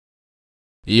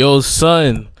Yo,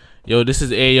 son. Yo, this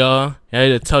is AR. I had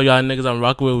to tell y'all niggas I'm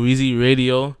rocking with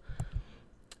Wezzyradioshow.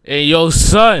 Hey, yo,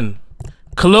 son.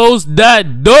 Close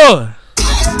that door. Who on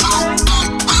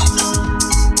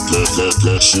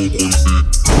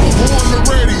the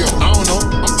radio? I don't know.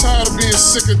 I'm tired of being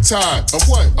sick and tired of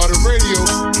what? Of the radio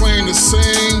playing the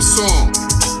same song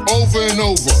over and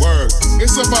over. Word.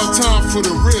 It's about time for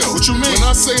the real. What you mean? When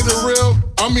I say the real,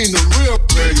 I mean the real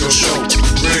radio show.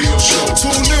 Radio show.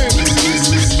 Tune in.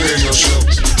 Radio show.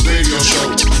 Radio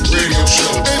show. Radio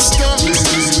show. It's the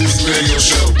radio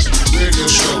show. Radio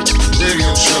show. Radio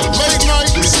show. Late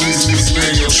night.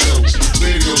 Radio show.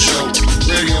 Radio show.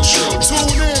 Radio show.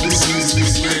 Tune in.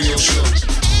 Radio show.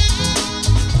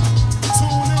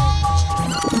 Tune in.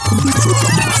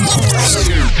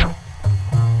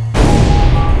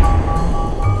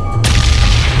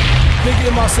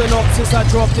 Begin my synopsis, I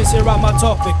drop this here on my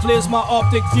topic. Clears my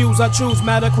optic views, I choose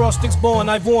mad acrostics born.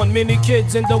 I've worn many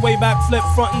kids in the way back flip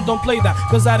frontin', don't play that,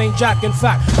 cause that ain't jack. In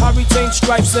fact, I retain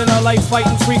stripes in a life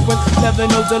fighting frequent. Never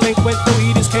no delinquent, though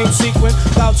heaters came sequent.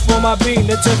 Vouch for my being,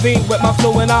 intervene with my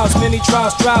flowing hours. Many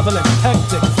trials traveling,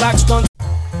 hectic, flax stunts.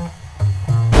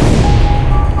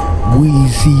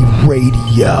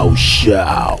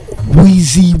 Wezzyradioshow.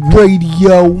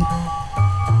 Wezzyradioshow.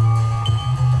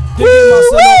 Digging my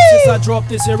synopsis, I drop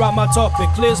this here on my topic.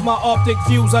 Clears my optic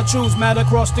views, I choose mad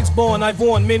acrostics born. I've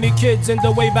worn many kids in the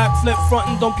way back flip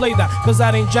frontin', don't play that, cause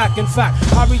that ain't jack. In fact,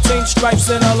 I retain stripes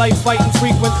in a life fighting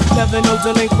frequent. Never no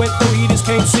delinquent, though heaters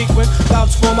came sequent.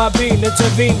 Vouch for my being,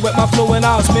 intervene with my flowing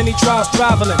hours. Many trials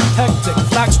traveling, hectic,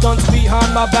 flax stunts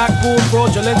behind my back, bull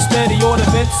fraudulent, steady order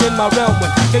vents in my realm. When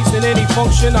casing any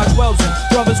function, I dwells in.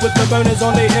 Brothers with the burners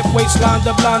on their hip waistline,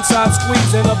 the blind side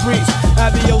squeezing a breeze.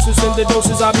 Abiosis in the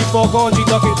doses, I be foregone, G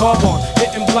ducking carbon,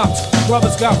 hitting blocks.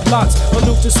 Brothers got plots,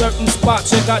 aloof to certain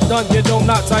spots. You got done, you don't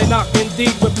knock, I knock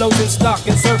indeed with blows in stock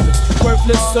and surface.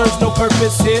 Worthless serves no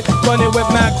purpose here. Running with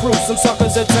mad crew, some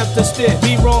suckers attempt to steer.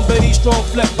 Be wrong, but he strong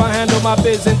flip. I handle my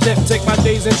biz and dip. Take my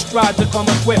days in stride to come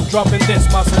equipped. Dropping this,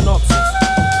 my synopsis.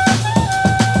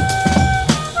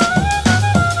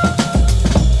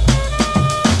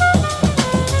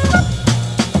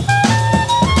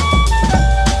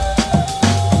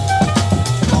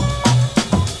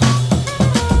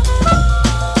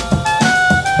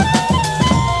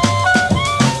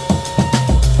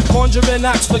 Conjuring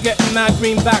acts, forgetting mad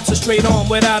greenbacks. A straight on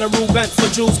without a rule bent. For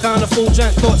jewels, kind of full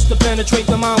gent. Thoughts to penetrate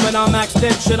the mind when I'm maxed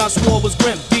in. Shit I swore was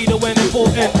grim. Be the when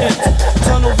important ends.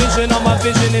 Tunnel vision on my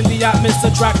vision in the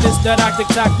atmosphere. Track this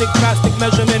didactic tactic. Drastic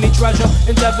measure many treasure.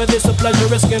 Endeavor this a pleasure.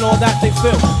 Risking all that they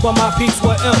feel. But my peeps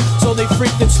were ill, so they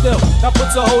freaked it still. That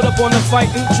puts a hold up on the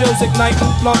fighting. Chills igniting.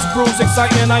 Blunts bruise,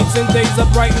 exciting nights and days are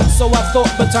brighten. So I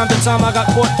thought, but time to time I got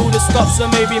caught through the stuff.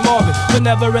 So maybe Marvin, but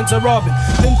never into Robin.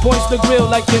 Pinpoints the grill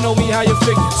like you know me how you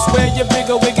figure. Swear you're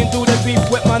bigger, we can do the beef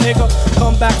with my nigga.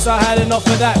 Comebacks, I had enough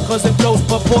of that, cause it blows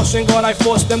proportion. God, I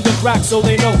forced them to crack so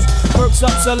they know. Perks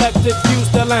up, selected, fuse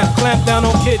the lamp. Clamp down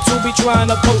on kids who be trying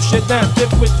to post shit down.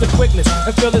 Dip with the quickness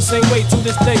and feel the same way to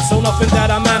this day. So nothing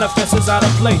that I manifest is out of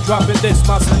play. Dropping this,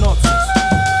 my synopsis.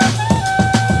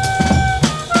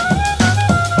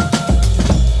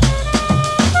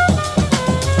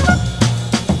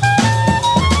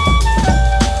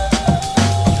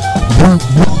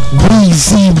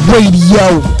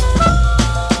 Wezzyradioshow.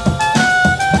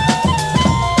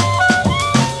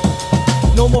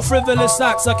 No more frivolous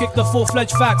acts, I kick the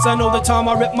full-fledged facts. I know the time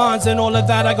I rip minds and all of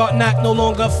that I got knack. No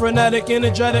longer frenetic,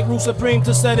 energetic, rule supreme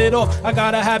to set it off. I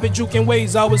got a habit juking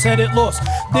ways, I was headed lost.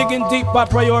 Digging deep by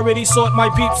priority, sought my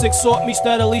peeps, exhort me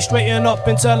steadily, straighten up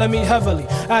and telling me heavily.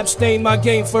 Abstain my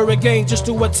game for a gain, just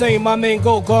to attain my main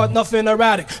goal. Guard nothing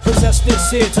erratic, possess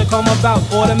this here to come about,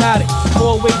 automatic.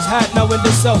 Always had, now in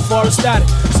the self or static.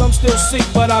 Some still seek,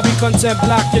 but I be content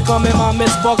black. You come in my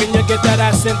miss bugging, you get that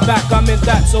ass sent back. I'm in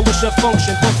that, so it's your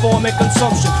function. Performing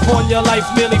consumption on your life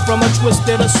merely from a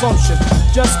twisted assumption.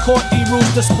 Just caught the rules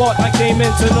the spot. I came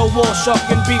into no war,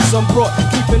 shucking beats I'm brought.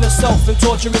 Keeping the self in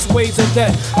torturous ways of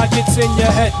death. I gets in your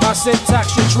head, my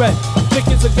syntax you tread. Thick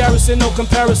as a garrison, no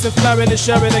comparison. Flaring and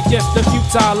sharing a gift. The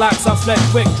futile acts I fled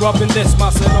quick. Dropping this, my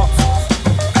synopsis.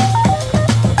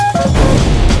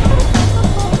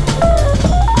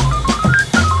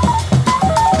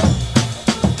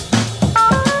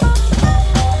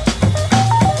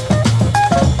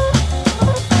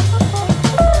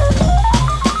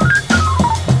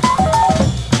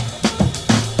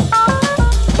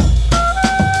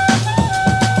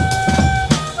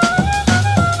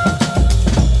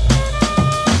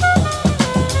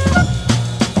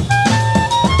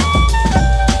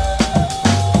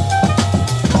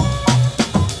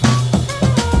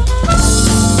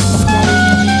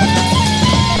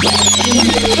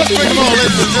 Let's bring them on,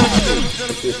 ladies and gentlemen.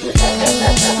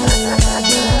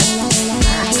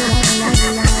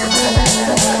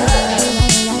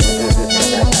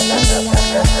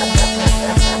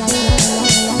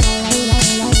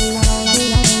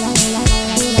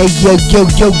 Hey yo, you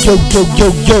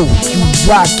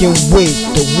rockin' with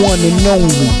the one and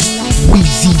only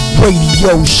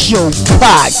Wezzyradioshow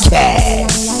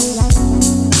podcast.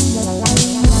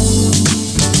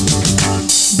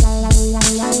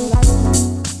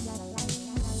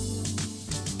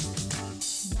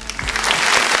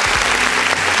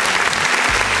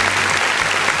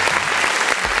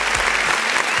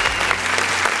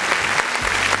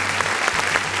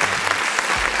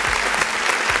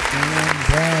 I'm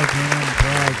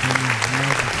back in this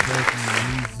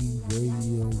motherfucking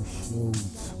Wezzyradioshow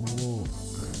talk.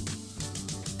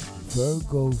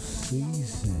 Virgo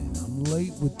season. I'm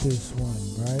late with this one,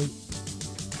 right?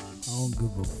 I don't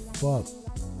give a fuck.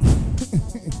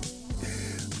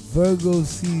 Virgo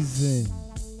season,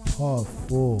 part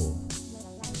 4,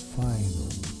 final.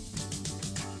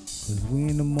 Cause we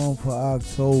in the month of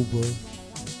October.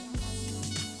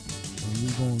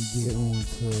 We're gonna get on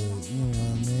to, you know what I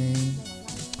mean,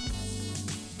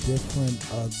 different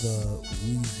other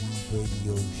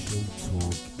Wezzyradioshow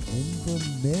talk in the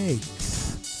mix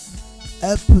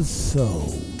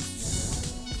episodes.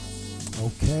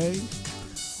 Okay?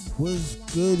 What's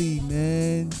goody,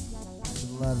 man? There's a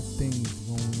lot of things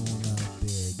going on out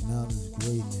there. Acknowledge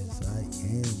greatness. I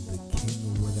am the king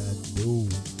of what I do.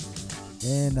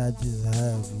 And I just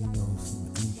have, you know, some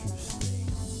interesting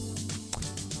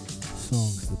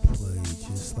songs to play,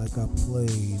 just like I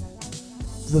played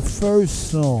the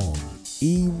first song,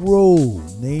 E-Roll.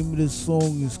 Name of the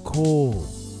song is called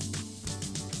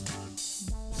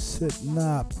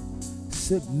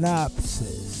Synopsis,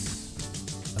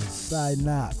 a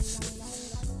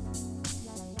synopsis,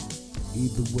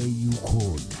 either way you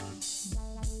call it.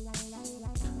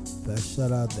 That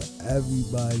shout out to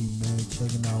everybody, man,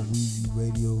 checking out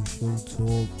Wezzyradioshow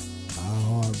talk,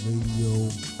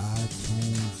 iHeartRadio,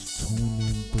 iTunes,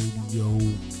 TuneIn Radio.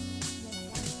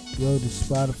 Yo, the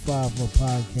Spotify for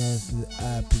podcasts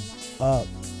app is up.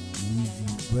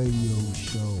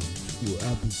 Wezzyradioshow, 2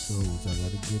 episodes. I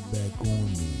gotta get back on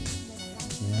there.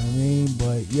 You know what I mean?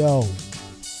 But yo,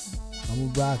 I'ma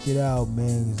rock it out,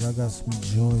 man, cause I got some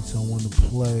joints I wanna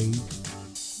play.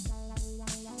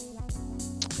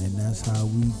 And that's how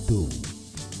we do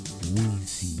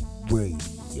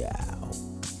Wezzyradioshow.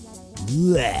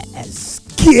 Let's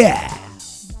get.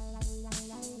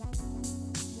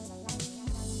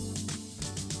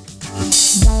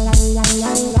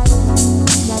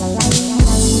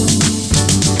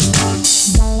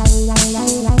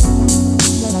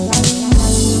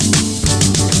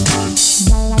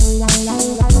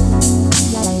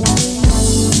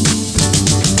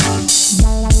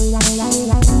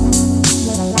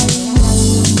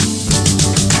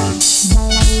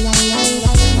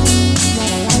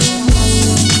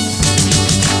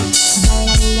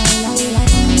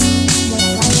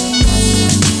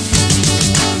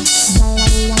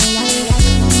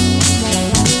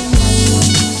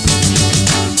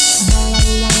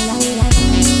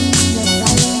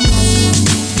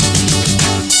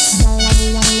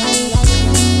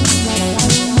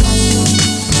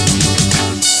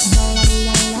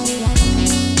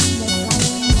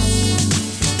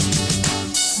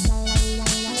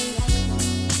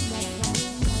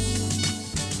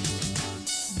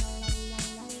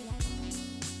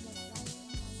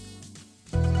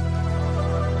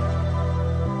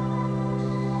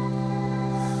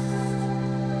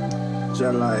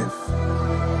 Jet Life.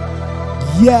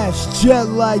 Yes, Jet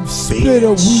Life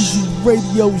Spitter,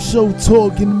 Wezzyradioshow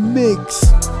talking mix.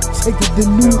 Take it to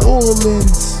New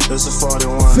Orleans. It's a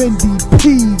 41. Fendi P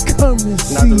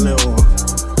currency. Not the little one.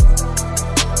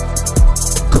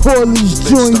 Call this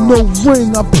joint no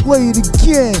ring, I play it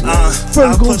again.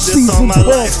 Virgo season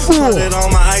part 4. Put it on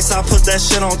my ice, I put that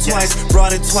shit on twice.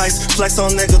 Brought it twice, flex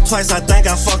on nigga twice. I think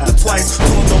I fucked it twice.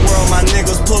 Told the world my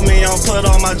niggas put me on, put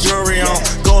all my jewelry on.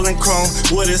 Golden chrome,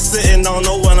 with it sitting on,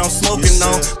 know what I'm smoking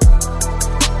on.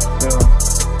 Yeah.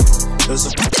 It's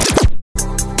a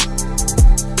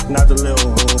not the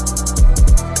little one.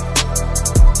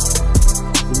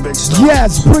 The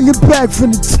Yes, bring it back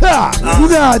from the top. You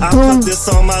know how I do. Put this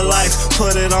on my life,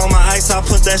 put it on my ice. I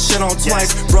put that shit on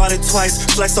twice, brought it twice,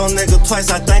 flex on nigga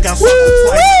twice. I think I fucked it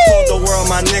twice. Told the world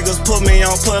my niggas put me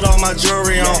on, put all my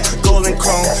jewelry on, golden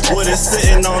chrome. What it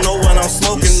sitting on, know what I'm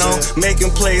smoking on.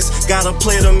 Making plays, got a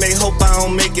play to make, hope I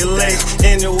don't make it late.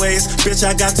 Anyways, bitch,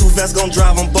 I got 2 vests, gon'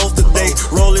 drive them both today.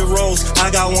 Rollie Rolls, I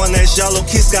got one that's yellow,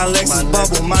 Keith got Lexus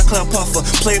bubble. My club puffer,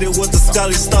 played it with the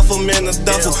Scully, stuff them in the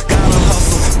duffel. Gotta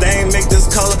hustle, they ain't make this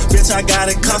color, bitch, I got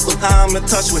it custom. How I'm in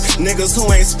touch with niggas who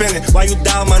ain't spinning. Why you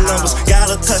dial my numbers?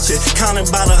 Gotta touch it, counting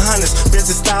by the hundreds,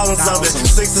 bitches thousands of it.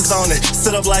 6s on it,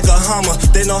 sit up like a Hummer.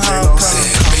 They know how I'm coming.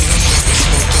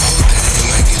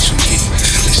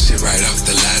 This shit right off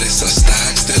the lattice, I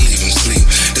stack, still leave him sleep.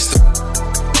 It's the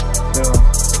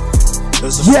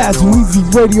Yes, Weezy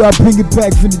Radio, I bring it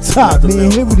back from the top,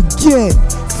 man. Hear it again.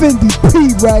 Fendi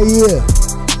P right here.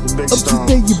 Up to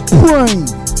date your brain.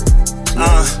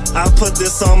 I put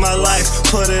this on my life,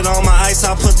 put it on my ice.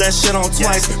 I put that shit on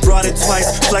twice, brought it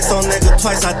twice, flex on nigga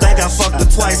twice. I think I fucked it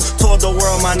twice. Told the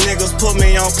world my niggas put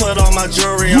me on, put all my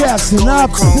jewelry on. Yes, and I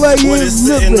play it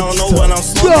sitting on, know what I'm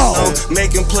smoking on. Go.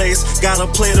 Making plays, got a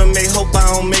play to make, hope I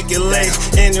don't make it late.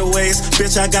 Anyways,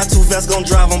 bitch, I got 2 vests, gon'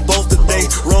 drive them both today.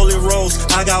 Rollie Rolls,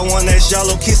 I got one that's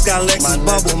yellow, Keith got Lexus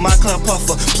bubble. My club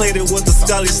puffer, played it with the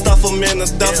Scully, stuff them in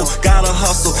the duffel. Gotta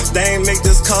hustle, they ain't make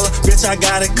this color, bitch, I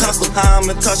got it custom. How I'm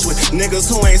in touch with niggas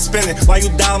who ain't spinning. Why you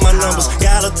dial my numbers?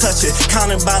 Gotta touch it,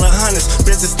 counting by the hundreds,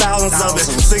 bitches thousands of it.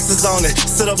 6s on it,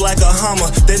 sit up like a Hummer.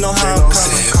 They know how I'm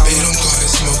coming. Babe, don't go and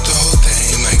smoke the whole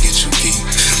thing, might get you geek.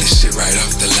 This shit right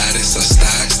off the lattice, I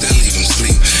stack, still leave him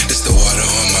sleep. It's the water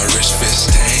on my rich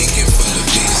fish tank and full of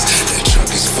bees. That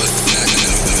truck is full of knocking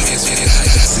on the man's head. I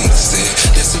see said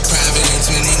that's a private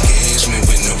intimate engagement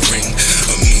with no ring.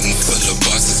 A meeting full of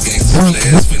bosses, gangster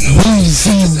players with no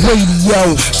Weezy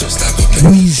Radio.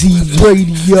 Weezy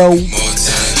Radio. more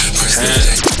time. Press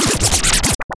the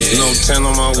No 10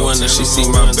 on my window, she see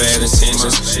my bad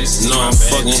intentions. No, I'm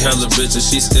fucking hella bitches,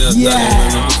 she still thugging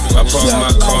with me. I parked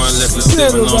my car and left it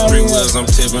stepping on 3 wheels, I'm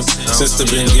tipping. Since the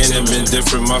beginning, been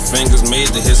different. My fingers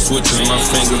made the hit switches, my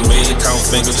fingers made the count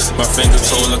fingers. My fingers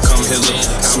told her come hither.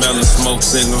 Smelling smoke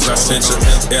signals, I sent her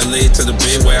LA to the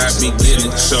bed where I be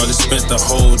getting. Shorty spent the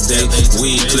whole day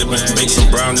weed clipping, bake some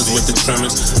brownies with the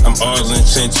trimmings. I'm ordering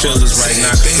chinchillas right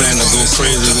now, plan to go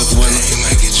crazy this winter.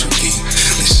 might get you geek.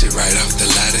 This shit right off the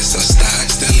lattice, I stack,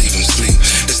 still leave him sleep.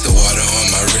 It's the water on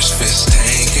my rich fish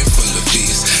tank and full of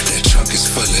bees. That trunk is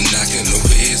full of knocking the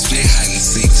beds, play hide and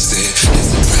seek. Said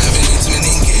it's a private intimate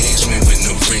engagement with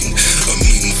no ring. A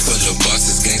meeting full of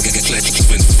bosses, gang pledges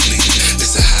with the fleet.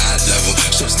 It's a high level,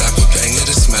 showstopper banger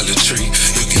to smell a tree.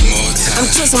 You get more time. I'm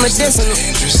twisting medicinal,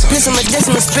 pissing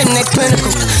medicinal, spitting that clinical.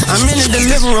 I'm in the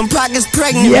delivery room, pockets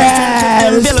pregnant.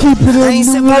 Yeah, let's keep it I ain't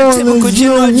in simple, New typical,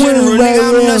 Orleans. general, nigga.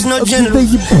 I'm nuts, no Up to general.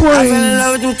 date your I fell brain. in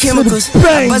love with them chemicals.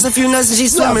 I bust a few nuts and she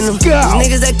swimming them. Let's go. These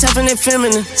niggas that tough and they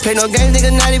feminine. Play no games,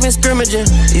 niggas not even scrimmaging.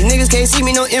 These niggas can't see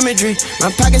me, no imagery.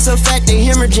 My pockets so fat, they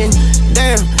hemorrhaging.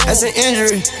 Damn, that's an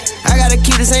injury. I gotta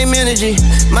keep the same energy.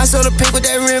 My soda pink with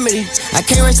that remedy. I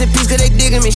can't rest in peace cause they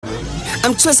digging me.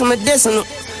 I'm twisting medicinal.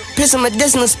 Pissing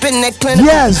medicinal, spitting that clinical.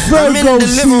 Yes, I'm in Virgo the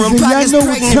delivery room, season. Y'all pockets know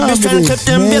what pregnant. time Bitch it trying to is, clip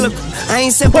the man. umbilical. I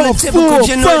ain't simple and PART4 typical,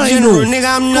 general. final. Nigga,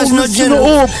 I'm nuts, Go no listen to general.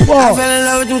 all I PART. fell in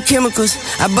love with them chemicals.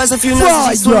 I bust a few nuts and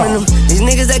she swimming them. These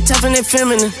niggas that tough and they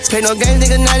feminine. Play no games,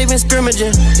 niggas not even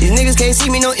scrimmaging. These niggas can't see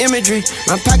me, no imagery.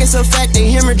 My pockets so fat, they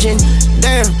hemorrhaging.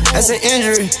 Damn, that's an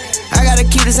injury. I gotta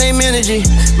keep the same energy.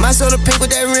 My soda pink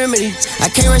with that remedy. I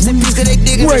can't rest in peace cause they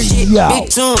digging the shit. Big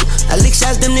tune. I lick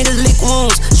shots, them niggas lick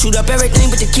wounds. Shoot up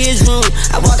everything but the kids' room.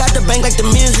 I walk out the bank like the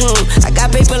men's room. I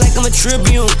got paper like I'm a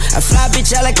Tribune. I fly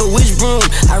bitch out like a witch broom.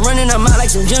 I run in her mouth like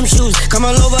some gym shoes. Come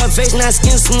all over her face, now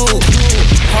skin smooth.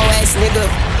 Hoe ass nigga.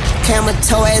 Camel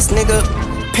toe ass nigga.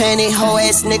 Panty hoe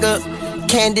ass nigga.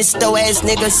 Candy store ass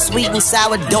nigga, sweet and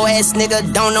sour dough ass nigga,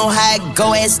 don't know how it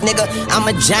go ass nigga. I'm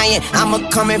a giant, I'm a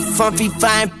coming frumpy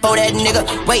fine for that nigga.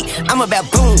 Wait, I'm a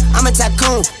baboon, I'm a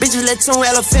tycoon. Bitches let two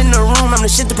elephant in the room. I'm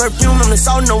the shit, the perfume, I'm the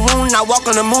salt in the wound. I walk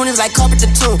on the moon, it's like carpet the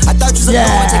tomb. I thought you was a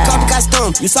fool, I take carpet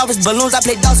costume. You soft as balloons, I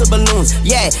play dolls with balloons.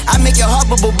 Yeah, I make your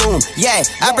heart boom boom. Yeah,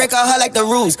 I break her heart like the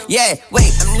rules. Yeah,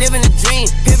 wait, I'm living a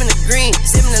dream, pippin' the green,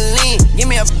 sipping the lean.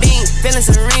 Give me a bean, feeling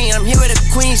serene. I'm here with a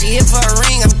queen, she here for a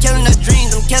ring. I'm killing her dreams.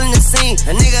 I'm killing the scene.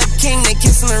 A nigga a king, they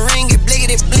kissing the ring, get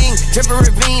bliggity bling. Drippin'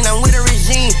 ravine, I'm with a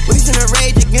regime. We in a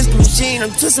rage against the machine.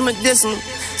 I'm twisting medicinal,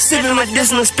 sipping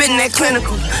medicinal, spitting that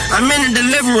clinical. I'm in the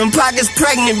delivery room, pockets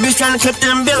pregnant, bitch trying to clip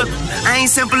the umbilical. I ain't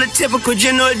simple or typical,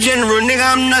 general. Nigga,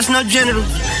 I'm nuts, no genital.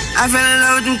 I fell in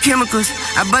love with them chemicals.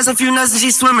 I bust a few nuts and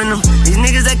she swimming them. These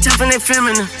niggas act tough and they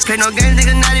feminine. Play no games,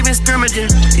 nigga, not even scrimmaging.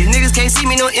 These niggas can't see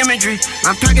me, no imagery.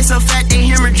 My pockets so fat, they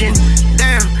hemorrhaging.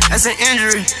 Damn, that's an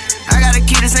injury. I gotta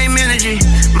keep the same energy.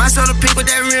 My soul to pick with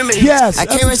that remedy. Yes, I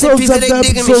can't rest in peace, they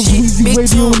digging me. Weezy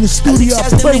Radio in the studio. I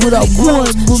play without one.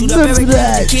 Remember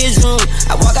that. Kids room.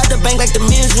 I walk out the bank like the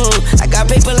men's room. I got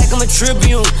paper like I'm a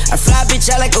Tribune. I fly bitch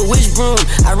out like a witch broom.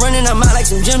 I run in her mouth like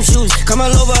some gym shoes. Come all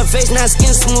over her face, now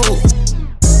skin smooth.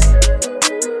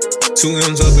 2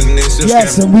 M's up and it's just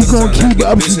yes, and we gon' keep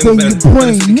up to date your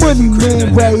brain. Money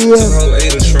man right here.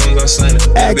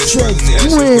 Access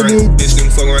granted. Bitch can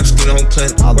fuck around, skin on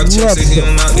planet. I love the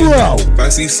flow.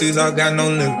 5 6 I got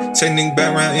no limit. Take nigga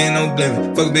back round, ain't no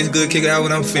limit. Fuck a bitch good, kick it out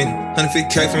when I'm finished.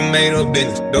 150K from made no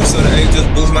business. Dose of the A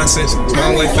just boost my senses.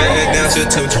 Small way, fat head down to your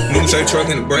temperature. New straight truck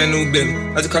and a brand new business.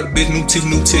 I just caught a bitch, new teeth,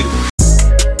 new titty.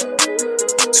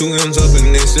 2 M's up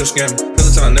and it's still scamming.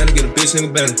 Peloton, now to get a bitch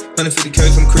nigga banner. 150K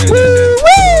from crib.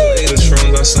 The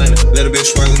shrooms, I sign it. Let a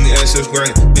bitch swipe with me, ass just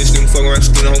granted. Bitch can fuck around,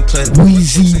 skin on planet.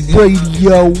 Weezy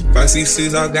Radio. 5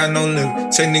 6 I got no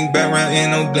limit. Take nigga back round,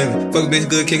 ain't no limit. Fuck a bitch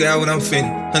good, kick it out when I'm finished.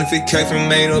 150K from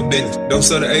made no business. Dose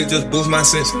of the A just boost my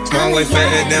sense. Small way, fat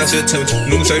head down to your temperature.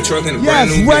 New straight truck and a brand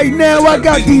new right now I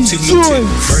got these joints.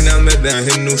 Burn down, met down,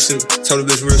 hit a new shit. Told a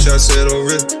bitch real shot, said oh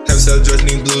real. Have a sell dress,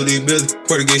 need blue, these bills.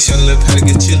 Portuguese, young lip, had to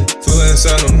get chilly. Flew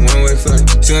inside on a one-way flight.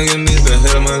 She gon' get me the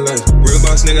head of my life. Real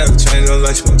boss nigga, I can change her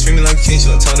life. She gon' treat me like a king, she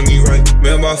gon' talk to me right.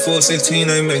 Man, about 416,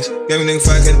 ain't makes. Gave me nigga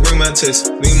 5K to bring my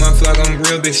test. Leave my flock, I'm a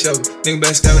real bitch show. Nigga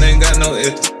backstabbing, ain't got no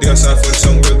ethics. They outside for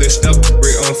some real bitch stuff.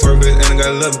 Brick on for a bit, and I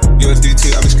got love it.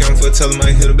 USDT, I be scamming for a tell them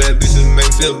I ain't hit a bad bitch and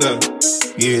make me feel better.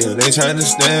 Yeah, they trying to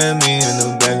stand me in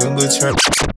the back of the truck.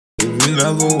 If you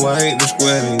never white the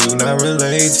square, then you not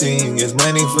relating. It's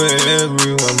money for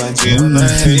everyone. My gym not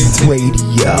hating.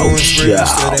 Radio show.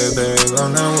 I'm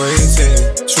not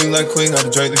waiting. Swing like Queen, got to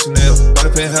drink the Chanel. Bought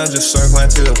a penthouse, just shark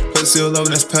clientele. Put seal over,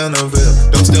 that's pound of veil.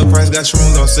 Don't steal price, got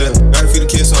shrooms on sale. Gotta feed the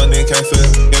kids so a nigga can't fail.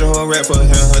 Get a whole rap for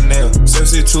her nail.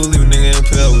 762, leave a nigga in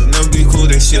pill. Never be cool,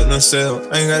 they shit no sell.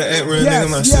 I ain't gotta act real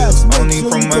nigga myself. I don't need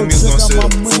promo, my music gon' sell.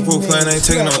 Foolproof plan, I ain't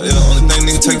taking no L. Only thing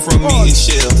nigga take from me is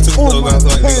shell. Took a plug off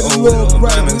like nigga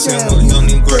over. I'm nigga saying, well, you don't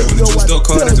need grab. When the juice still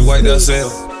caught, that's the white out sale.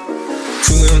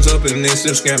 2 M's up and they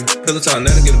still scamming. Peloton,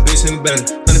 now to get a bitch in the banner.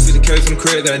 150K from the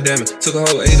crib, goddammit. Took a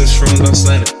whole 8 of shrooms, I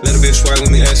signed it. Let a bitch swipe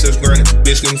with me, access granted.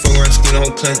 Bitch can fuck around, skin on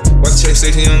whole planet. Watch the chase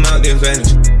station, I'm out the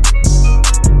advantage.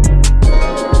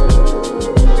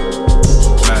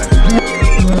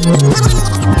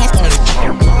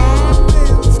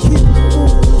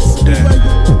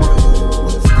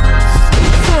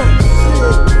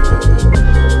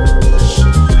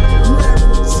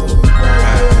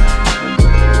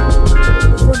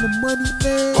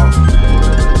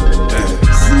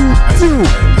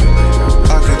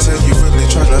 I can tell you really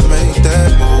tryna make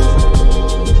that move.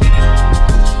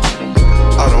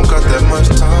 I don't got that much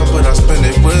time, but I spend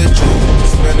it with you.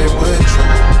 Spend it with you.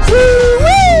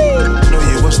 Knew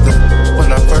you was the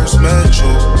when I first met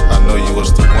you. I know you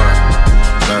was the one.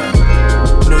 Man.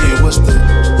 Knew you was the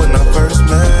when I first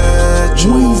met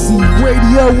you. Weezy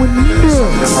Radio in the mix.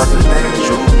 If I could let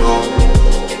you know,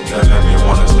 that let me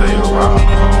wanna stay around.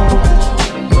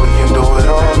 We can do it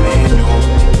all, me and you.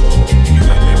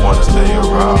 Wanna stay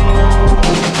around.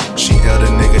 She held a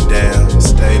nigga down,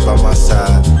 stayed by my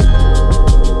side.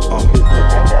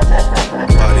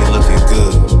 Body looking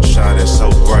good, shining so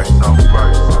bright.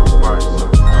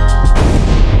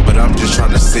 But I'm just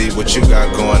trying to see what you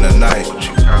got going tonight.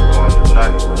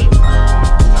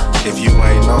 If you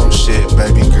ain't on shit,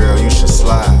 baby girl, you should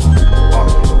slide.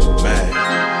 Man,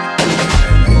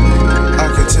 I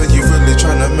can tell you really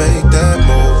trying to make that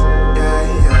move.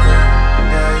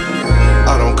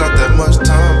 I don't got that much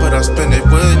time, but I spend it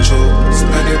with you.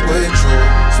 Spend it with you,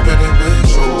 spend it with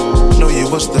you. Knew you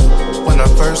was the when I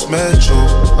first met you.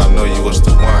 I know you was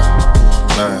the one,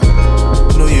 man.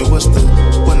 Knew you was the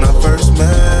when I first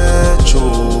met you.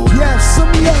 Yes, some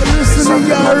of y'all listening,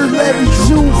 y'all heard Larry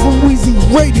June from Weezy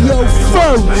Radio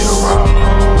first.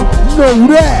 Know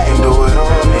that. You do it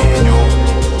all, me and you.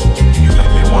 You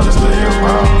make me wanna stay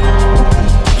around.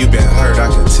 You been hurt, I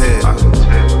can tell.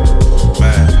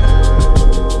 Man.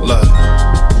 Look,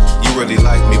 you really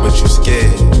like me, but you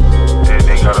scared. It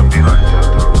ain't gotta be like that,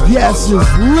 though. Yes, it's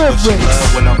lyrics. But you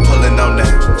love when I'm pulling on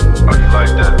that. Oh, you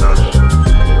like that, don't you?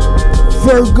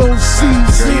 Virgo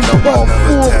season,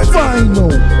 PART4 final.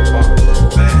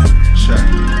 Man, check.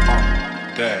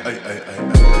 Dad.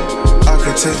 I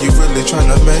can tell you really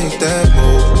tryna make that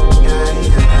move.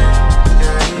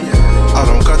 I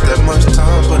don't got that much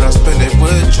time, but I spend it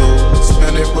with you.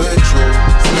 Spend it with you.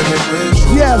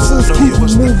 Yeah, so let's keep it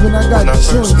moving. I got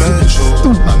joints in the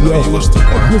studio.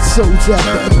 Episodes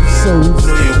after episodes.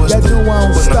 Y'all know I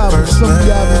don't stop. If some of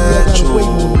y'all know I gotta wait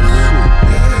on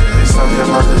this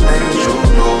shit.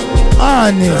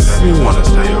 Honestly. Wanna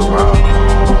stay around.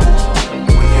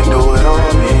 We can do it all,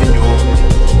 me and you.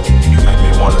 You make me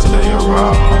wanna stay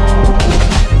around.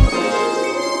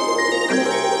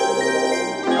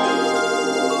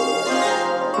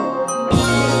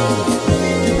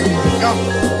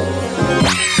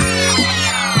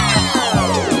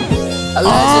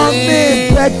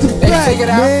 Man, back to They back, figured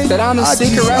out man. that I'm the I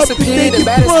secret just recipe. up to The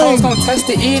baddest hoes gon' test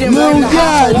to eat and blame the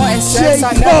hot for wanting sex.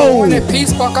 I never wanted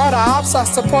peace, fuck all the ops. I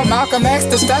support Malcolm X.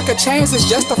 The stack of chains is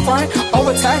just a front.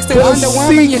 Overtaxed and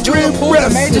underwhelming. Your jewelry pool, the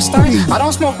major stunt. I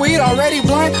don't smoke weed, already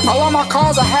blunt. All of my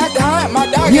cars I had to hunt.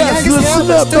 My dog is young as hell,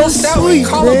 but still a stout. We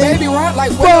call a baby runt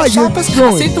like window shoppers.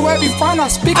 I see through every front. I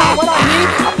speak on what I need.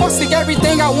 I post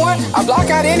everything I want. I block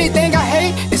out anything I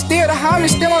hate. It's still the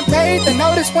homage, still unpaid. The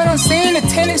notice when I'm seen. The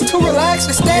tenants too relaxed.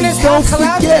 The standards have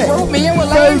collapsed. They wrote me in with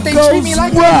lame. They treat me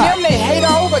like I am. They hate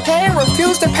I overcame.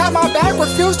 Refuse to pat my back.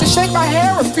 Refuse to shake my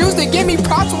hand. Refuse to give me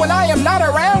props when I am not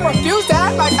around. Refuse to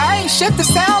act like I ain't shift the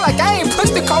sound. Like I ain't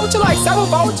pushed the culture. Like several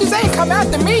vultures ain't come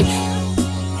after me.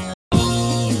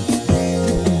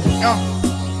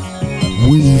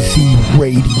 Weezy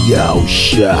Radio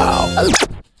Show.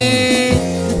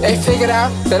 They figured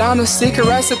out that I'm the secret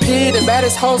recipe. The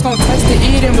baddest hoes gon' taste to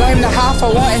eat and blame the hot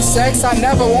for wanting sex. I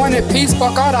never wanted peace,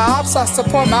 fuck all the ops. I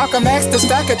support Malcolm X. The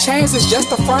stack of chains is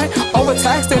just a front.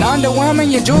 Overtaxed and underwhelming.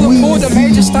 Your jeweler pulled the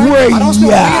major stunt. I don't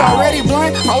smoke weed, already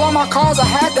blunt. All of my cars I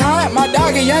had to hunt. My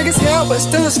dog is young as hell, but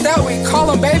still a stout. We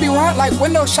call him baby runt like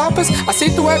window shoppers. I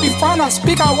see through every front. I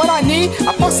speak out what I need.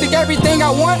 I post everything I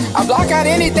want. I block out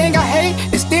anything I hate.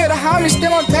 It's still the homage,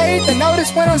 still unpaid. The notice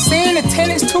when I'm seen. The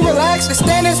tenants too relaxed. The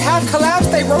standards have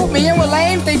collapsed. They wrote me in with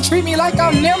lame. They treat me like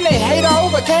I'm them. They hate I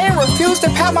overcame. Refuse to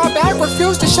pat my back.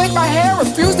 Refuse to shake my hand.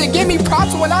 Refuse to give me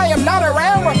props when I am not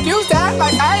around. Refuse to act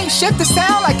like I ain't shift the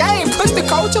sound. Like I ain't pushed the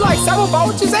culture. Like several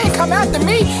vultures ain't come after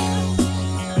me.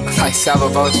 Like several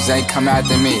vultures ain't come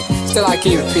after me. Still I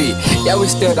keep it P. Yeah, we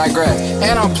still digress.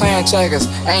 And I'm playing checkers.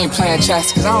 I ain't playing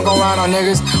chess. Cause I don't go around on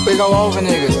niggas. We go over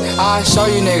niggas. I show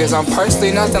you niggas. I'm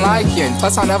personally nothing like you. And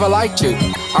plus I never liked you.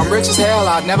 I'm rich as hell.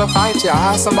 I'd never fight you.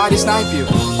 I had somebody snipe you.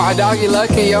 My doggy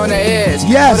lucky, you on the edge.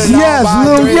 Yes, Lil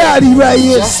Yachty right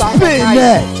here spitting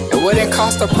that. It wouldn't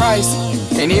cost a price.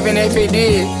 And even if it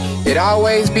did, it'd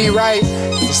always be right.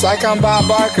 Just like I'm Bob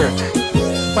Barker.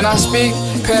 When I speak,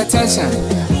 pay attention.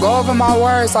 Go over my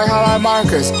words like highlight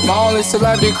markers. My only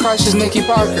celebrity crush is Nikki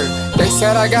Parker. They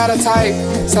said I got a type.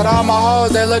 Said all my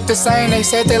hoes, they look the same. They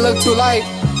said they look too light.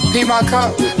 Peep my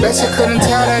cup, bet you couldn't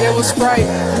tell that it was Sprite.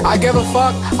 I give a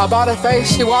fuck about her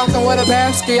face. She walking with a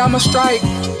Bamski, I'm a strike.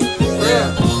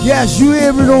 Yeah. Yes, you hear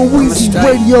it on Weezy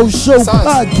Radio Show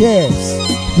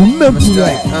podcast. Remember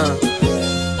that.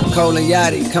 Cole and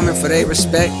Yachty coming for their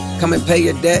respect. Come and pay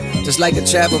your debt, just like a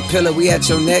travel pillar, we at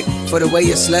your neck. For the way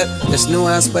you slept, it's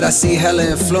nuance, but I see hella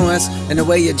influence in the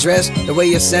way you dress, the way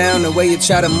you sound, the way you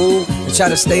try to move, and try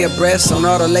to stay abreast on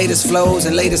all the latest flows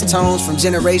and latest tones from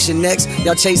Generation Next.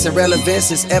 Y'all chasing relevance,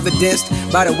 it's evidenced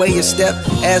by the way you step.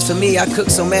 As for me, I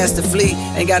cook so masterfully,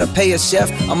 ain't gotta pay a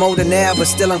chef. I'm older now, but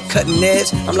still I'm cutting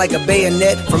edge. I'm like a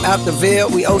bayonet from out the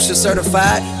Ville, we OSHA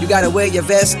certified. You gotta wear your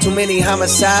vest, too many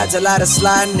homicides, a lot of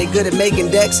sliding, they good at making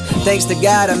decks. Thanks to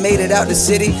God, I made it out the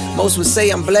city. Most would say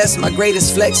I'm blessed. My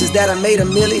greatest flex is that I made a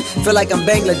milli. Feel like I'm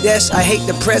Bangladesh. I hate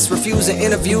the press, refusing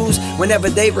interviews whenever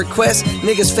they request.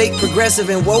 Niggas fake, progressive,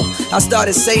 and woke. I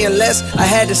started saying less. I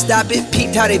had to stop it.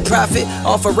 Peeped how they profit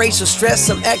off of racial stress.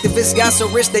 Some activists got so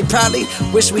rich they probably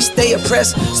wish we stay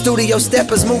oppressed. Studio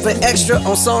steppers moving extra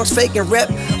on songs faking rep.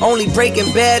 Only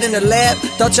breaking bad in the lab.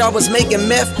 Thought y'all was making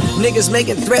meth. Niggas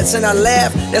making threats and I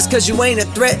laugh. That's cause you ain't a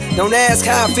threat. Don't ask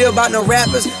how I feel about no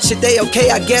rappers. Shit, they okay,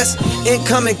 I guess.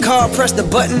 Incoming call, press the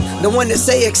button. The one that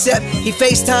say accept. He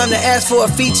FaceTime to ask for a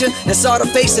feature and saw the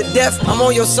face of death. I'm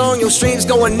on your song, your streams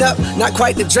going up. Not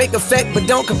quite the Drake effect, but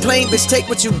don't complain, bitch, take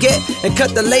what you get. And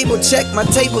cut the label check, my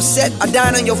table set. I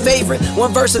dine on your favorite.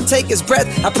 One verse will take his breath.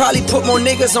 I probably put more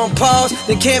niggas on pause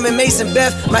than Cam and Mason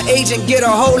Beth. My agent get a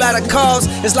whole lot of calls.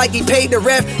 It's like he paid the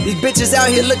ref. These bitches out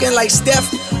here looking like Steph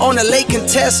on a late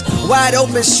contest. Wide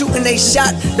open shooting they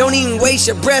shot. Don't even waste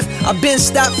your breath. I been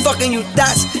stopped fucking you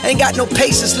thoughts. Ain't got no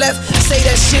patience left. Say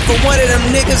that shit for one of them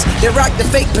niggas that rock the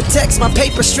fake protects. My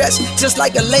paper stretch just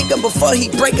like a Laker before he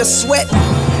break a sweat.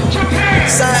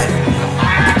 Sign.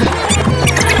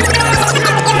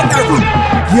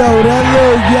 Yo, that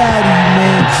Lil Yachty,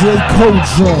 man, J.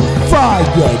 Coach on fire,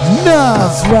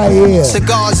 Nas right here.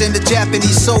 Cigars in the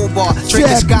Japanese soul bar,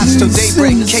 drinking scotch till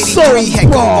daybreak. KD3 had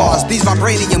gold bars, these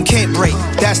vibranium can't break.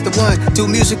 That's the one,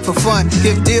 do music for fun,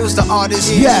 give deals to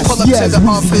artists. Yes, pull up to the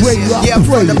office. Yeah, I'm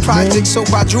from the project, so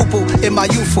quadruple in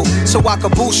my youthful, so I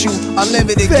could boost you.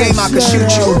 Unlimited game, I could shoot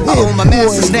you. I own my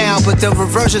masters now, but the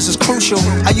reversions is crucial.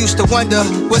 I used to wonder,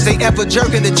 was they ever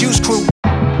jerking the juice crew?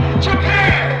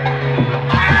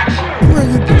 Bring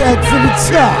it back to the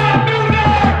top.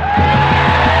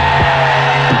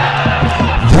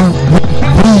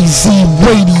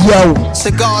 Wezzyradioshow.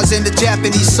 Cigars in the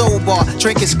Japanese soul bar,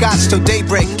 drinking scotch till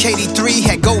daybreak. KD3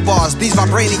 had gold bars, these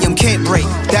vibranium can't break.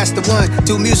 That's the one,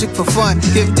 do music for fun,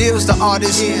 give deals to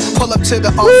artists. Pull up to the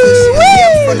office.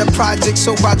 Yeah, from the project,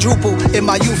 so quadruple in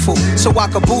my youthful, so I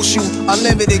could boost you.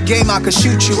 Unlimited game, I could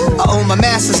shoot you. I own my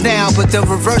masters now, but the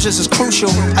reversions is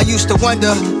crucial. I used to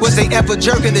wonder, was they ever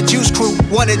jerking the juice crew?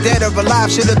 Wanted dead or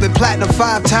alive, should have been platinum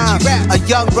 5 times. A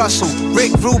young Russell,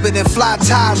 Rick Rubin, and Fly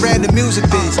Ty ran the music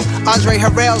biz. Andre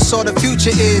Harrell saw the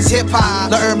future is hip-hop.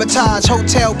 The Hermitage,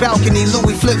 hotel balcony,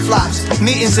 Louis flip-flops.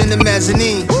 Meetings in the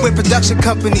mezzanine with production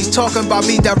companies talking about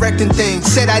me directing things.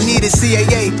 Said I needed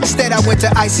CAA, instead I went to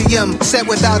ICM. Said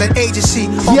without an agency,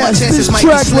 all my chances might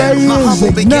be slim. My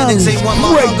humble beginnings ain't want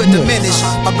my hunger diminished.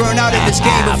 I burn out in this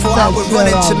game before I would run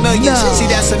into millions. See,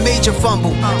 that's a major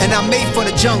fumble, and I'm made for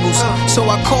the jungles. So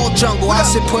I called jungle, I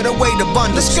said put away the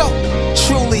bundles. Let's go.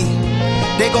 Truly,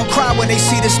 they gon' cry when they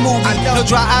see this movie. No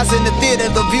dry eyes in the theater,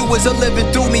 the viewers are living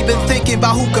through me. Been thinking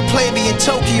about who could play me in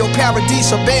Tokyo,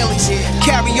 Paradise, or Bailey's.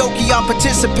 Karaoke, I'm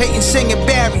participating, singing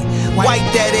Barry White,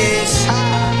 that is.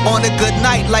 On a good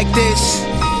night like this,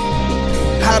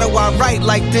 how do I write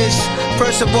like this?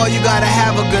 First of all, you gotta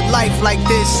have a good life like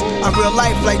this, a real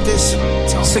life like this.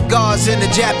 Cigars in the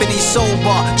Japanese soul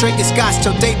bar, drinking scotch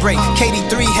till daybreak.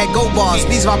 KD3 had gold bars,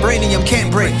 these vibranium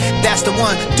can't break. That's the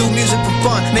one, do music for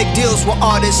fun, make deals with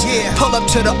artists. Pull up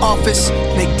to the office,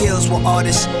 make deals with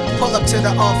artists. Pull up to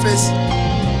the office.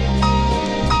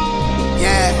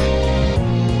 Yeah.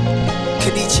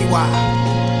 Konnichiwa.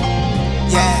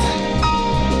 Yeah.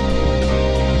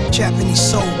 Japanese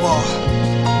soul bar,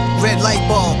 red light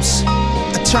bulbs,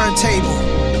 a turntable,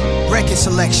 record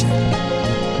selection,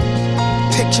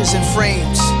 pictures and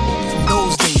frames from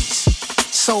those days,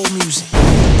 soul music.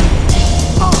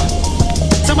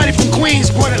 Somebody from Queens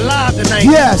brought it live tonight.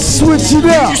 Yes, switch it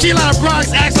up. You see a lot of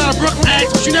Bronx acts, a lot of Brooklyn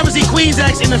acts, but you never see Queens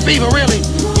acts in the fever, really.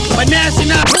 But nasty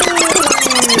now.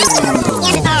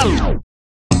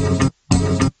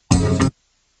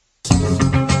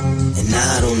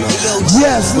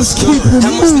 Yes, let's keep it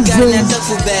moving. Let's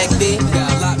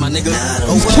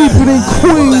keep it in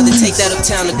Queens. About to take that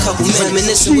uptown a couple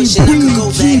reminiscing, wishing I could go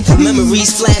back.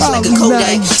 Memories flash like a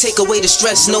Kodak. Take away the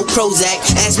stress, no Prozac.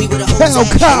 Ask me where the hoes at,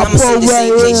 and I'ma say the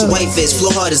same place your wife is.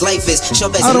 Flow hard as life is,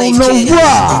 sharp as a knife kid.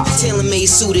 Tailor-made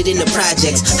suited in the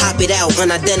projects. Hop it out,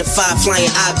 unidentified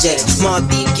flying objects. Mob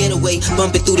deep getaway,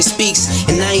 bumping through the speaks.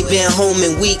 And I ain't been home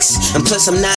in weeks. And plus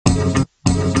I'm not.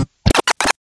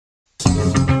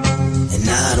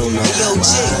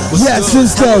 Yes,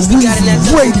 it's the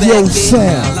radio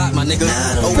sound.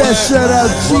 Best shout out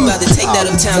G. About to take that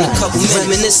uptown a couple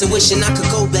reminiscing, wishing I could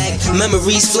go back.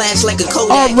 Memories flash like a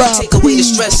Kodak. Take away the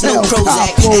stress, no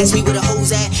Prozac. Ask me where the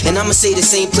hoes at, and I'ma say the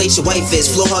same place your wife is.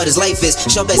 Flow hard as life is,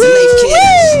 sharp as a knife kid.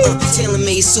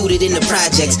 Tailor-made suited in the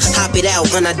projects. Hop it out,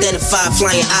 unidentified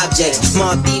flying objects.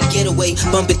 Mob deep getaway,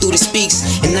 bumping through the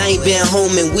speaks. And I ain't been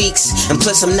home in weeks. And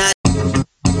plus I'm not.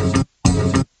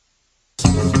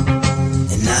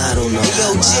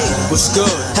 What's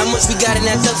good? How much we got in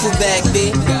that duffel bag,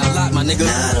 B? Got a lot, my nigga.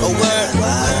 Oh, word.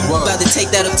 About to take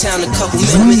that uptown a couple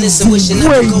reminiscing, wishing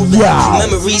I could go back.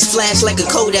 Memories flash like a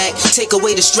Kodak. Take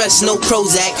away the stress, no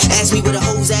Prozac. Ask me where the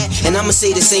hoes at, and I'ma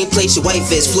say the same place your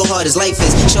wife is. Flow hard as life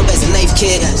is, sharp as a knife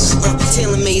kid.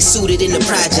 Tailor-made suited in the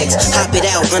projects. Hop it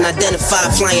out,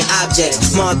 unidentified flying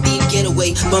objects. Mob deep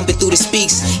getaway, bumping through the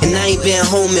speaks. And I ain't been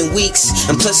home in weeks.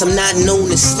 And plus I'm not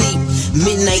known to sleep.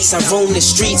 Midnights I roam the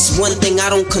streets. One thing I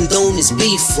don't condone is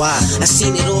beef. Why? I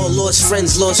seen it all, lost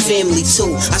friends, lost family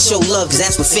too. I show love cause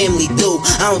that's what family do.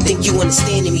 I don't think you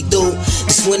understanding me, dude.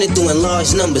 This winter doing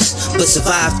large numbers, but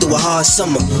survive through a hard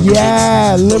summer.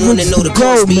 Yeah, don't wanna know the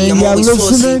cost be. I'm always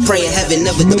forcing, praying heaven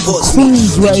never divorce me.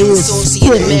 We getting saucy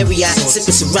in the Marriott,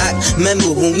 sipping Ciroc.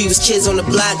 Remember when we was kids on the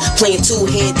block, playing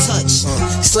two-hand touch,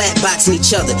 slap boxing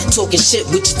each other, talking shit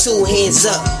with your 2 hands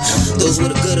up. Those were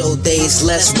the good old days,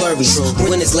 less worries.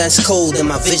 When it's less cold and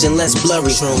my vision less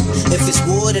blurry. If it's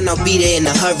war, then I'll be there in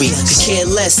a hurry. Could care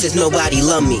less if nobody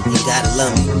love me. You gotta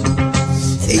love me.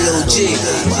 Hey yo, G.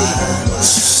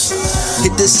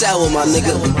 Hit this sour, my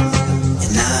nigga.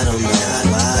 And I don't know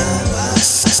why.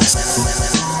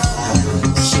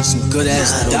 Shit, some good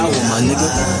ass dower, my nigga.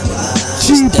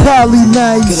 G Poly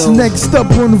Nice next up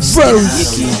on the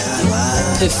verse.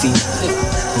 Piffy.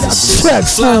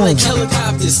 Fly like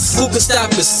helicopters, who can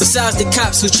stop us? Besides the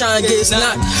cops who try and get us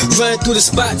knocked. Run through the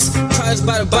spots, prized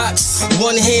by the box.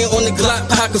 One hand on the Glock,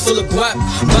 pocket full of guap.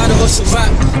 Bottle of some rock,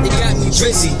 it got me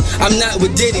drizzy. I'm not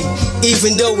with Diddy,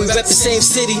 even though we rep the same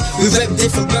city. We rep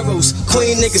different boroughs,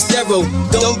 queen niggas thorough.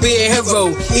 Don't be a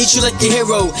hero, eat you like a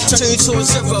hero. Turn you to a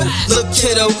zero, look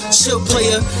kiddo, chill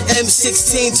player.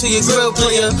 M16 to your grill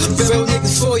player. Real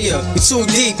niggas for ya, we too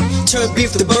deep. Turn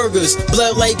beef to burgers,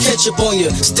 blood like ketchup on ya.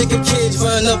 Sticking kids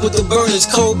running up with the burners,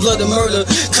 cold blood and murder.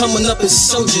 Coming up as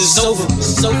soldiers over.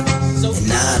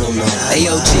 And I don't know. Hey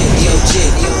yo, G.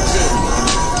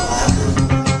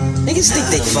 Niggas think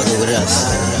they fucking with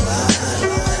us.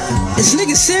 Is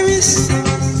niggas serious?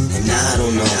 And I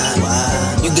don't know.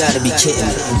 You gotta be kidding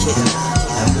me.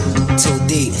 Too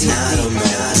deep. And I don't know.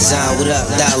 Design what up,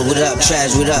 dollar what up,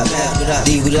 trash what up,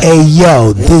 D what up. Hey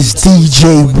yo, this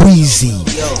DJ Weezy,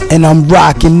 and I'm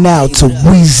rocking out to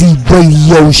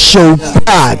Wezzyradioshow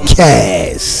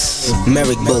podcast.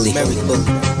 Merrick Bully.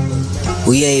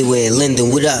 We everywhere,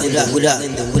 Linden, what up, what up,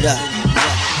 what up.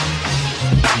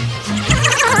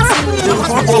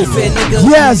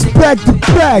 Yes, back to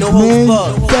back, man.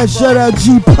 That shout out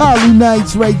G Poly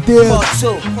Nights right there.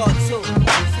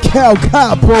 Cal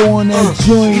Capo on that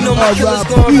joint. You know my killers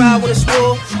gon' ride with a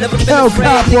swore. Never been Cal afraid,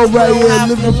 Capo niggas right gon' here,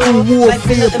 hide from the Liverpool law. Life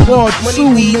ain't Warfare nothing but Part 2,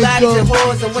 money, weed, lotties, and nigga.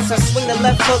 whores. And once I swing the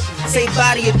left hook, say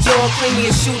body a jaw, claim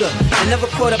me a shooter. I never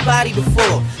caught a body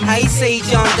before. How he say he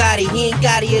John Gotti, he ain't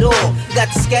got it at all. Got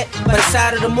the scat by the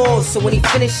side of the mall. So when he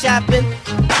finish shopping,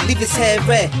 leave his head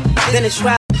red. Then it's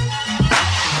right.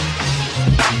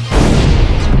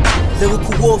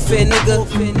 Lyrical warfare, nigga.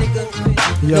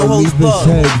 Yo, no leave his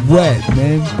head wet,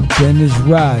 man. Dennis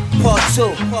Rod. Part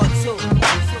 2.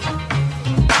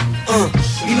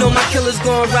 You know my killers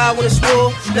gon' ride with a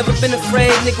swore. Never been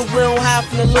afraid, nigga, we don't hide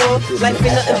from the law. Life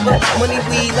ain't nothing but money,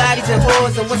 weed, lotties, and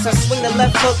whores. And once I swing the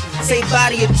left hook, say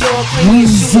body a jaw, claim me a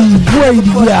shooter. Never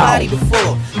caught a body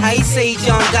before. How he say he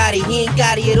John Gotti, he ain't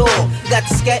got it at all. Got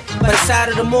the scat by the side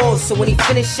of the mall. So when he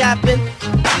finish shopping,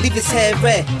 leave his head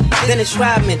red. Dennis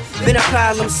Rodman, been a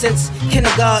problem since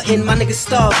kindergarten, my niggas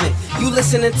starving. You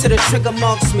listening to the Trigger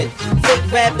Marksman.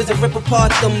 Fake rappers a rip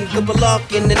apart them, good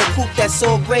ballarkin' in a coupe that's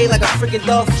all gray like a freaking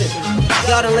dolphin.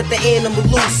 Y'all done let the animal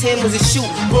loose, him was a shoot.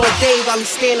 Broad day while he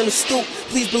stand on the stoop.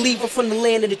 Please believe I'm from the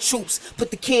land of the troops.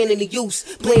 Put the can in the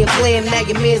use, blam, now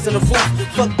your man's on the roof.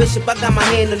 Fuck Bishop, I got my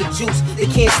hand on the juice. They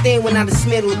can't stand when I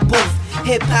dismantle the booth.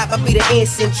 Hip hop, I be the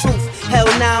answer in truth. Hell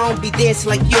nah, I don't be dancing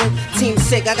like you. Team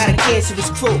sick, I got a cancerous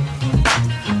crew.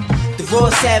 The raw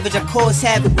savage, I cause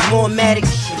havoc with more Maddox.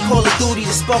 Call of Duty,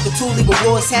 the spark of Thule, but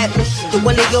war's happening. The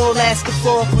one they all asking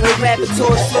for, when they rapping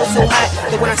tours, flow so hot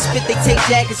that when I spit they take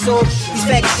jackets off. These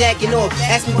faggots jacking off,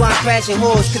 ask me why I'm crashing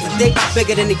whores. Cause the dick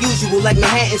bigger than the usual, like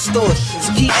Manhattan stores.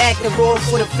 So keep acting raw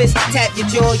for the fist, tap your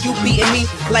jaw. You beating me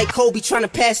like Kobe trying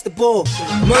to pass the ball.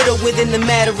 Murder within the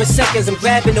matter of seconds. I'm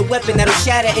grabbing a weapon that'll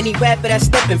shatter any rapper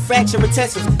that's stepping. Fracture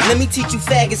intestines. Let me teach you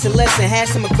faggots a lesson. Have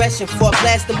some aggression before I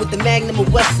blast them with the Magnum of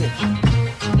Wesson.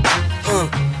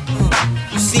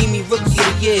 You see me rookie of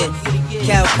the year.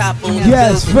 Cal Capo on the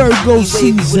Yes, Virgo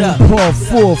season Part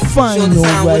 4 final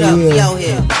right here.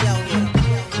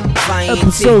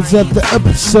 Episodes after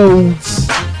episodes.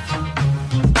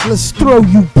 Let's throw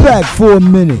you back for a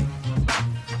minute.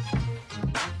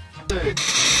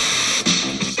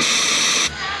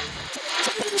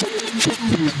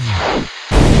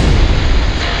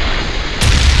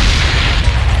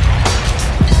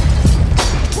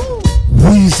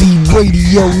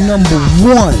 Wezzyrradio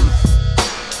 #1.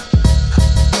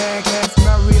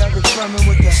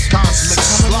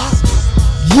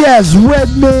 Yes,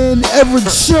 Redman, Eric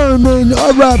Sherman,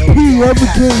 R.I.P.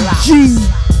 Hurricane G,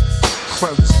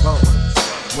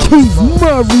 Keith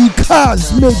Murray,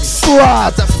 Cosmic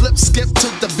Slot. As I flip, skip to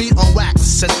the beat on wax.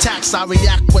 Syntax, I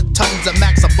react with tons of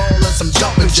max. A ball and some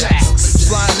jumping jacks.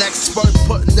 Flying expert,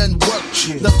 putting in work.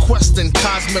 The question,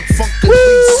 cosmic funkin'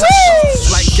 beat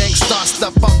session. Like gangsta,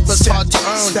 step up, it's hard to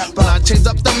earn. But I change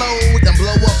up the mode and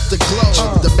blow up the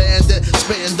globe. The bandit,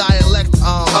 spitting dialect,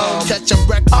 catch a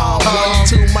wreck, 1,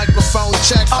 2, microphone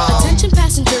check. Attention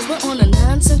passengers, we're on a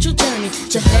non-central journey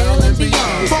to hell and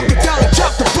beyond. Funk it down and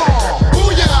drop the ball.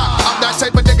 Booyah! I'm that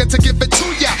type of nigga to give it to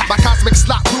ya. My cosmic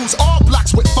slot rules all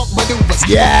blocks with funk maneuvers.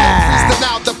 Yeah!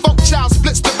 Now the funk child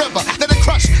splits the river. Then it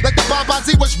crushed like the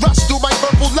Bombazi was rushed through my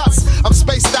verbal lust. I'm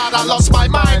spaced out, I lost my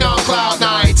mind on cloud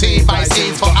 19.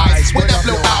 Vice for ice when I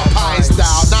blew Alpine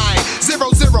style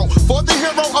 9-0-0.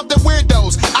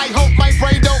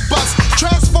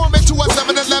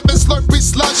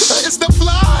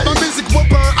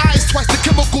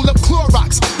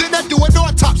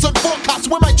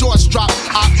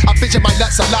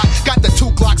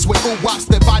 who watch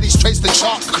their bodies trace the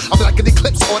chalk. I'm like an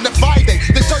eclipse on the Friday,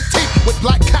 the 13th, with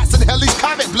black cats and Hellie's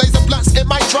Comet, blazing blunts in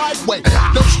my driveway.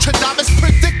 Nostradamus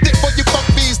predicted for you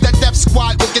bumpies that Death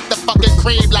Squad will get the fucking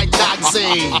cream like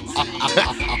Nazi.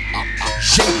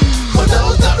 For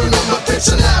those that remember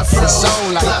Picture Afro,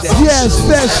 yes,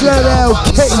 special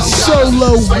LK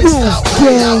Solo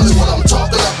Wolfgang. That's what I'm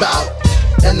talking about.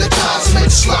 And the cosmic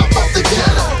slop of the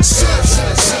ghetto.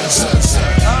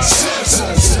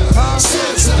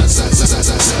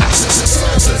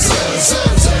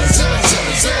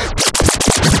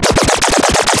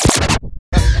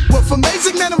 With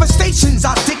amazing manifestations,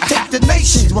 I dictate the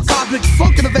nations. With cosmic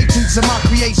funk innovations in my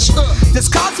creation. This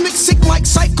cosmic sick like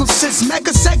psychosis,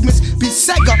 mega segments be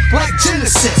Sega like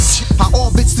Genesis. I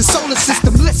orbits the solar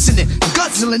system, listening,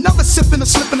 guzzling, never sipping or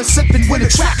slipping or sipping when the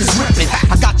track is ripping.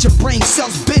 I got your brain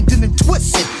cells bending and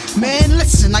twisting. Man,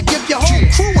 listen, I give your whole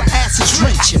crew an acid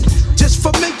drenching. Just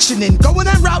for mentioning, going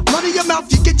that route, run in your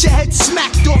mouth, you get your head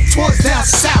smacked off towards down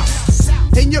south.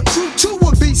 And your crew too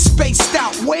will be spaced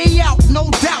out, way out, no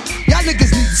doubt. Y'all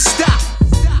niggas need to stop.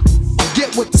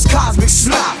 Get with this cosmic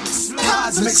slop.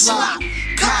 Cosmic slop.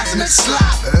 Cosmic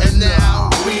slop. And now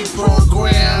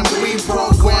reprogram.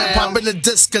 Popping the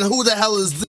disc, and who the hell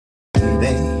is this?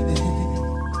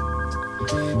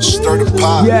 Stir the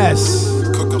pot. Yes.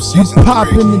 Cook up You season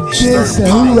popping 3. the disc and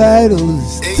who the hell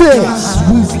is this?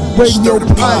 Weezy Radio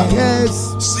Podcast.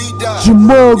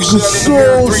 Jamal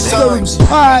Gasol, Stir the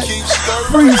Pot,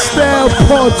 Freestyle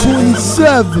Part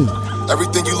 27.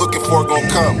 Everything you looking for gon'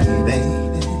 come.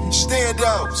 Stand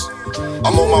out.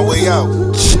 I'm on my way out.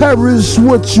 Cherish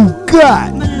what you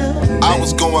got. I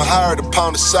was going higher, the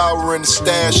pound of sour in the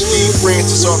stash. Steve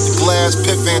Francis off the glass,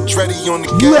 Piff Andretti on the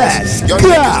gas. Y'all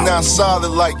niggas now solid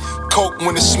like coke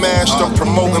when it's smashed. I'm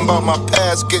promoting about my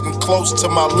past, getting close to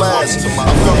my last.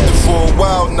 I felt it for a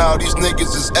while now, these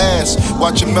niggas is ass.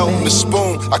 Watch it melt in the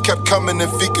spoon. I kept coming if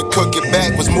he could cook it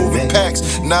back, was moving packs.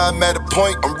 Now I'm at a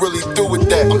point, I'm really through with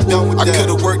that. I'm done with that. I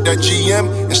could've worked at GM,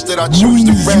 instead I choose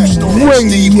the rap.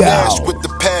 Steve Nash with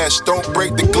the past, don't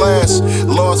break the glass.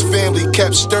 Lost family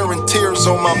kept stirring tears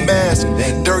on my mask.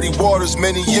 Dirty waters,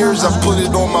 many years I put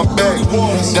it on my back.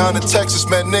 Down in Texas,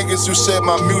 met niggas who said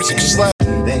my music slap.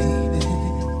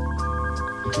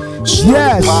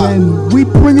 Yes, and we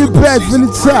bring it back from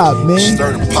the top, man.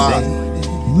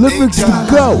 Lyrics to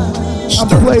go. I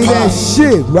play that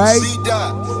shit, right?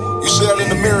 You said that in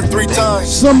the mirror 3 times.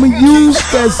 Some of you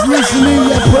that's listening,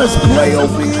 y'all press play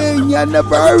over here and y'all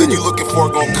never heard it. You looking for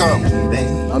gon' come.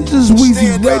 I'm just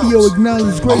Weezy Radio,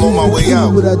 acknowledge greatness. I'm on my way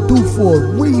out. What I do for a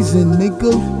reason,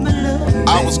 nigga.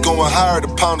 I was going higher, the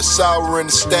pound of sour in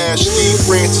the stash. Steve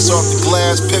Francis off the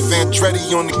glass, Piff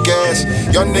Andretti on the gas.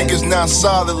 Y'all niggas now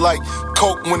solid like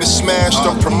coke when it's smashed.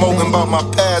 I'm promoting about my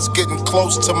past, getting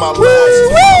close to my last.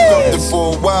 I felt it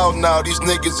for a while now, these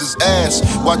niggas is ass.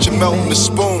 Watch it melt in the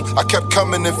spoon. I kept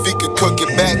coming if he could cook it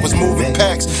back, was moving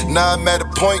packs. Now I'm at a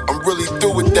point, I'm really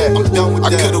through with that. I'm done with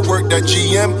that. I could've worked at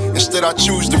GM, instead I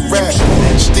choose the rap.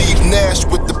 Steve Nash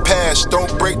with the past,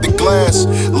 don't break the glass.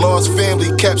 Lost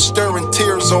family kept stirring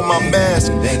tears on my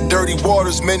mask. Dirty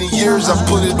waters, many years I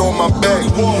put it on my back.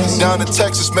 Down in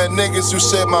Texas, met niggas who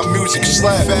said my music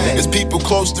slap. It's people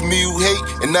close to me who hate,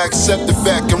 and I accept the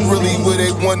fact I'm really where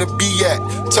they wanna be at.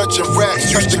 Touching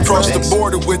racks, used to cross the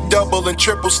border with double and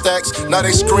triple stacks. Now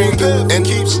they scream and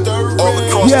keep stirring all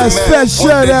across the map.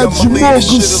 Shout out Jamal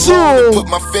Gasol. Put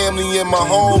my family in my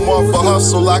home off a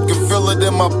hustle, I can feel it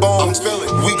in my bones.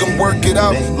 We can work it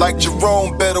out like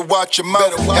Jerome, better watch your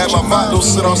mouth. Had my motto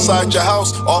sit outside your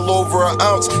house, all over an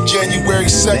ounce. January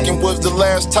 2nd was the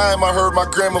last time I heard my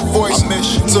grandma voice.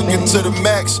 Took it to the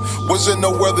max, wasn't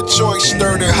no other choice.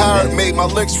 Stirred it hard, made my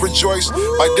licks rejoice.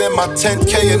 By then my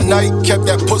 10K a night kept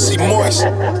that pussy moist.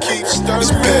 Keep stirring,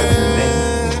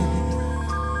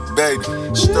 baby,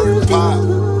 stir the pot.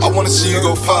 I wanna see you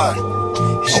go far.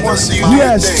 I wanna see you do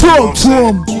your thing, talk to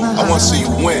him. I wanna see you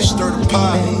win. Stir the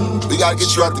pot. We gotta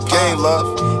get you out the game, love.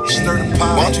 Stir the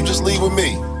pot. Why don't you just leave with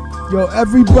me? Yo,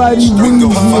 everybody, Weezy Radio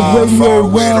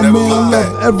around, man. I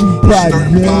love everybody,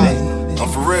 man. I'm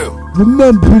for real.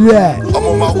 Remember that. I'm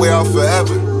on my way out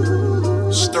forever.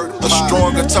 Stir the pot. A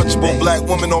strong, untouchable black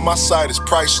woman on my side is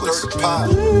priceless. Stir the pot.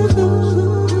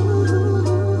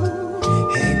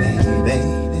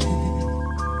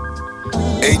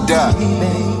 A-Dot,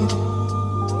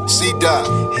 C-Dot,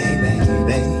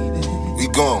 we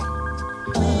gone.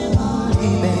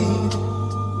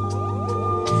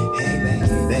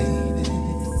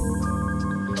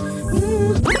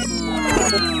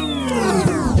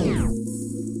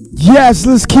 Yes,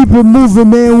 let's keep it moving,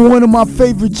 man. One of my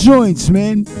favorite joints,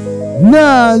 man.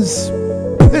 Nas,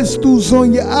 pistols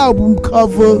on your album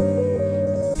cover.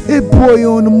 Hit Boy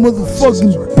on the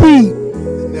motherfucking beat.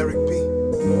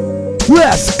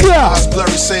 Let's go. I was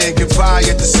blurry saying goodbye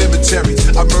at the cemetery.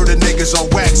 I murder niggas on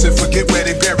wax and forget where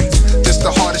they buried. This the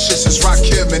hardest shit since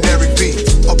Rakim and Eric B.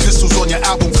 Or pistols on your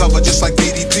album cover just like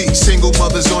BDP. Single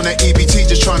mothers on that EBT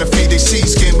just trying to feed they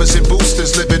seeds. Scammers and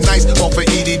boosters living nice off of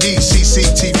EDD.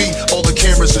 CCTV, all the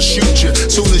cameras will shoot you.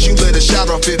 Soon as you let a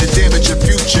shot off it'll damage your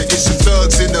future. It's some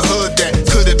thugs in the hood that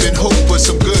could have been hope, but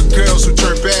some good girls who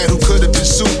turned bad who could have been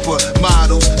super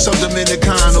models. Some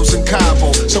Dominicanos in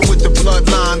Cabo. Some with the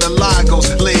bloodline, the Lagos,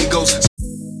 Legos.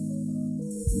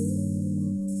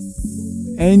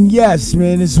 And yes,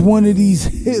 man, it's one of these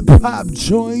hip-hop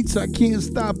joints I can't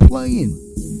stop playing.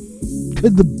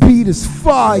 Cause the beat is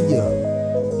fire.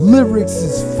 Lyrics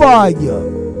is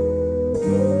fire.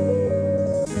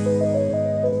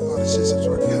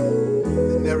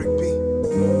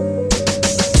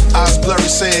 I was blurry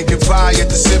saying goodbye at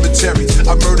the cemetery.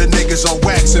 I murder niggas on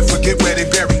wax and forget where they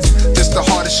buried. This the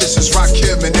hardest shit since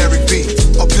Rakim and Eric B.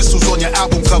 Or pistols on your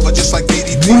album cover just like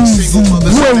BDP. Single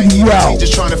mothers on that EBT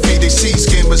just trying to feed they seeds.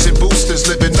 Scammers and boosters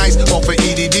living nice off of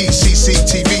EDD.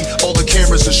 CCTV, all the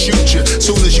cameras will shoot you.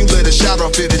 Soon as you let a shot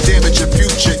off it'll damage your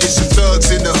future. It's some thugs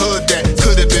in the hood that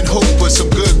could have been hope, but some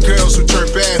good girls who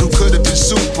turned bad who could have been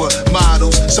super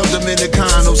models. Some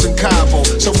Dominicanos in Cabo.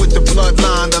 Some with the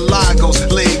bloodline, the Lagos,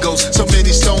 Legos. So many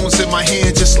stones in my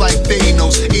hand just like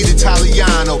Thanos. Eat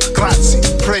Italiano, grazie,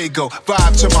 prego.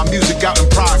 Vibe to my music out in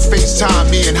Prague. FaceTime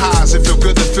me and highs. It feel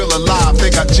good to feel alive.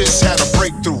 Think I just had a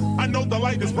breakthrough. I know the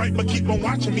light is bright, but keep on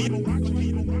watching me.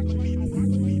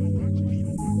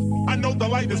 I know the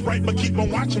light is bright, but keep on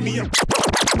watching me.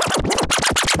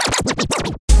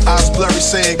 I was blurry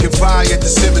saying goodbye at the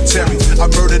cemetery. I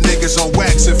murder niggas on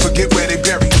wax and forget where they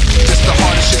buried. This the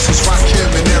hardest shit since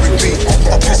Rakim and Eric B.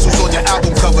 Or pistols on your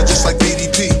album cover just like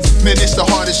BDP. Man, it's the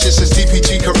hardest shit since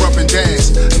DPG Corrupt and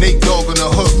Dance. Nate Dogg on the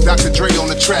hook, Dr. Dre on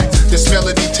the track. This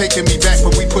melody taking me back,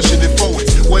 but we pushing it forward.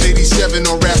 187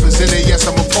 on rappers, and they yes,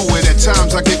 I'm a poet. At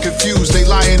times I get confused, they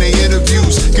lie in their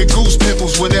interviews. Get goose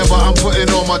pimples whenever I'm putting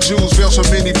on my jewels. Bail so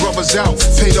many brothers out,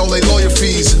 paid all their lawyer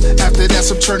fees. After that,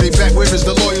 some turn they back, where is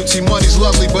the loyalty? Money's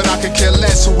lovely, but I could care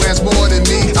less, who has more than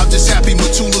me? I'm just happy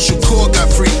Matula Shakur got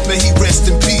free. May he rest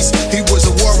in peace. He was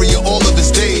a warrior all of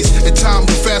his days. And time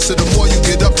moves faster the more you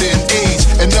get up there in age.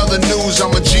 And other news,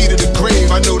 I'm a G to the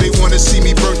grave. I know they wanna see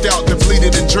me burnt out,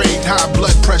 depleted and drained. High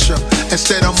blood pressure.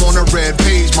 Instead I'm on a red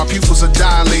page. My pupils are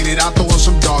dilated, I throw in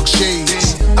some dark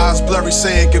shades. Eyes blurry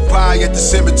saying goodbye at the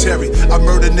cemetery. I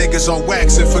murder niggas on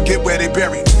wax and forget where they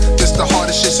buried. This the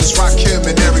hardest shit since Rakim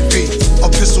and Eric B. Or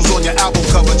pistols on your album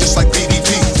cover just like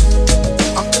BDP.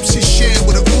 I'm MC Shan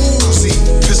with a Uzi.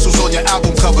 Pistols on your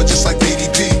album cover just like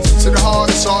BDP. To the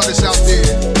hardest artists out there.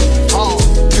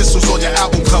 Pistols on your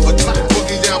album cover.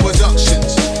 Boogie Down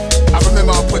Productions. I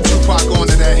remember I put Tupac on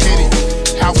to that Henny.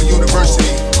 Howard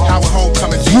University. Howard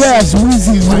Homecoming. Yes,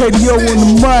 Wezzyradioshow on the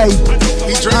mic.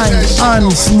 I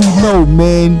honestly know,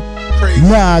 man.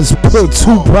 Nas put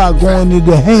Tupac on to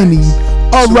the Henny.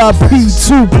 R.I.P.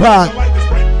 Tupac.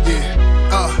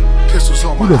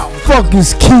 Who the fuck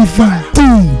is Keefy D?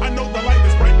 I know the light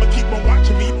is bright, but keep on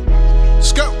watching me.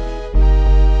 Let's go.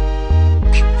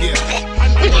 Yeah.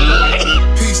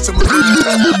 Peace to my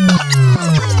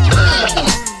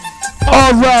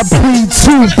R.I.P.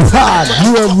 Tupac.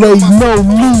 You already know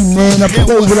me, man. I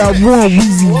play what I want.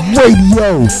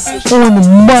 Wezzyradioshow on the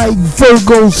mic.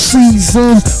 Virgo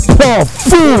season part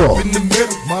 4. In the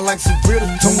middle, my life's a riddle.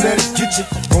 Don't let it get you.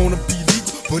 Gonna be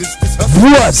legal, but it's this hustle.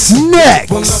 What's next?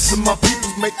 Well, lots of my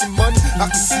people's making money. I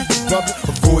can see the brother.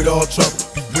 Avoid all trouble.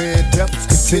 Beware devils.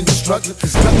 Continue struggling.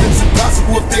 Cause nothing's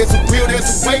impossible. If there's a will, there's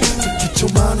a way. So get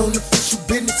your mind on official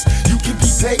business. You can be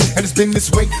paid. And it's been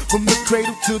this way from the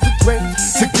cradle to the grave.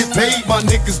 To get paid, my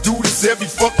niggas do this every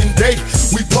fucking day.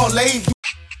 We parlay.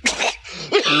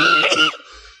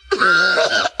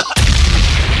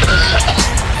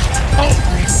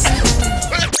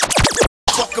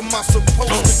 Fuck am I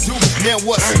supposed to do? Now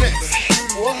what's next?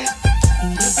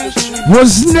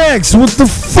 What's next? What the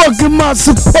fuck am I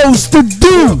supposed to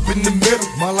do? Up in the middle,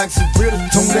 my life's a riddle.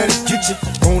 Don't let it get you.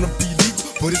 Gonna be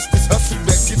legal, but it's this hustle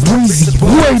that gets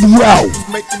Wezzyradioshow.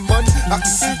 Making money, I can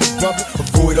see the brother.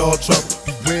 Avoid all trouble.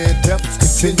 Beware devils.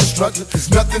 Continue struggling. Cause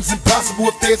nothing's impossible.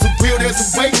 If there's a will, there's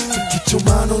a way. So get your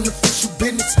mind on official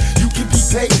business. You can be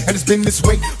paid. And it's been this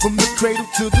way from the cradle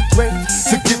to the grave.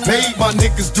 To get paid, my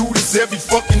niggas do this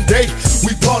every fucking day.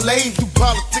 We parlay through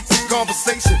politics and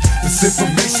conversation. This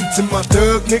information to my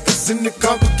thug niggas in the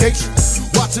congregation.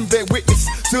 Watching bear witness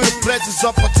to the pleasures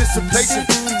of participation.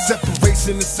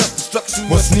 Separation and self-destruction.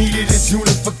 What's needed is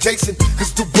unification.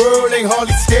 Cause the world ain't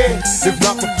hardly scared. If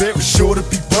not prepared, we're sure to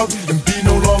be buried and be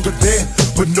no longer longer there.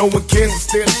 But no one cares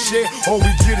instead of share, all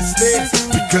we get is theirs.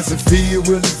 Because if fear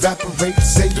will evaporate,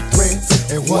 say your prayers.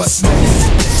 And what's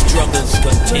next? Struggles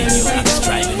continue, I'm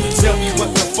striving with Tell me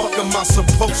what the fuck am I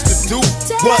supposed to do?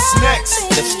 What's next?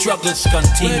 The struggles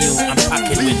continue, I'm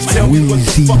packing with my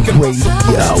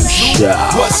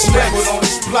Wezzyradioshow. What's next? On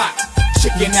this block,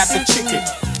 chicken after chicken.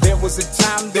 There was a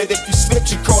time that if you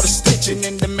slipped, you caught a stitching.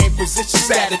 In the main position,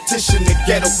 statistician, the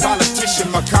ghetto politician.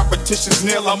 My competition's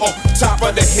nil, I'm on top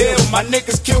of the hill. My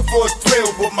niggas kill for a thrill,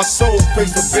 but my soul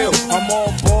pays the bill. I'm all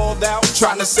balled out,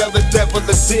 trying to sell the devil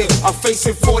a deal. I'm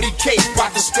facing 40K,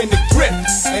 about to spin the grip.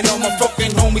 And all my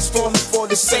fucking homies falling for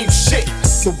the same shit.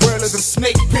 The world is a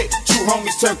snake pit, true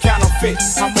homies turn counterfeit.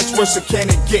 How much worse can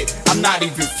it get? I'm not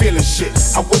even feeling shit.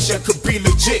 I wish I could be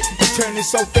legit and turn this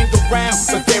whole thing around,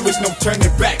 but there is no turning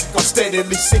back. I'm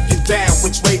steadily sinking down,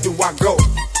 which way do I go?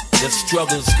 The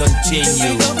struggles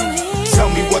continue.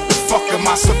 Tell me what the fuck am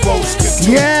I supposed to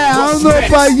do? Yeah, I don't know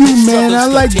about you, man. I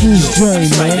like this joint,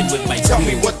 man. Tell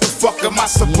me what the fuck am I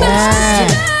supposed to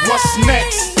do? What's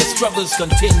next? The struggles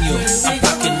continue, I'm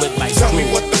packing with my Tell me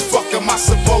what the fuck am I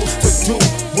supposed to do?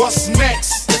 What's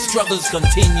next? The struggles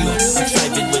continue, I'm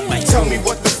striving with my Tell me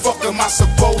what the fuck am I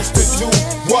supposed to do?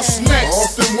 What's next? I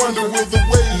often wonder, will the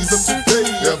ways of today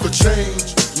ever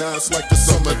change? Now it's like the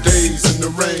summer days in the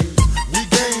rain. We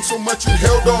gained so much and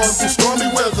held on through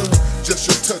stormy weather. Just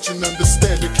your touch and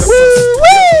understanding kept us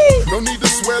together. No need to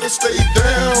swear to stay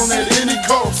down at any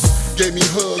cost. Gave me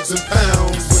hugs and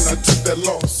pounds when I took that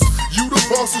loss. You the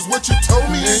boss is what you told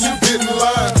me and you didn't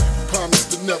lie.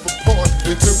 Promised to never part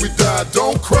until we die.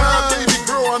 Don't cry, baby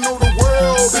girl, I know the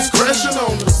world is crashing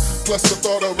on us. Plus I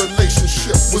thought our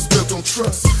relationship was built on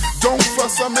trust. Don't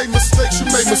fuss, I made mistakes, you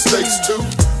made mistakes too.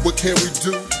 What can we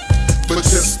do? But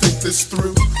just think this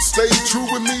through. Stay true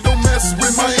with me, don't mess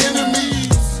with my enemies.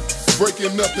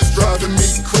 Breaking up is driving me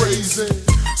crazy.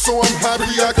 So I'm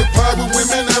happy I could pie with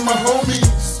women and my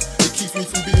homies. It keeps me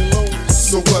from being lonely.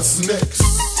 So what's next?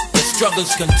 The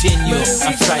struggles continue,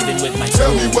 I'm striving with my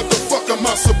Tell me what the fuck am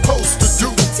I supposed to do?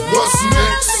 What's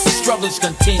next? The struggles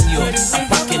continue, I'm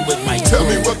packing with my Tell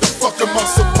me what the fuck am I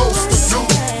supposed to do?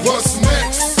 What's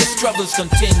next? The struggles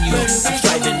continue, I'm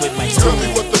striving with my Tell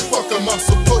me what the fuck am I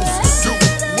supposed to do?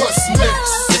 What's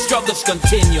next? The struggles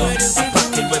continue, I'm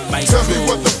packing with my Tell me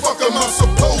what the fuck am I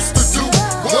supposed to do?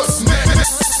 What's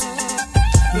next?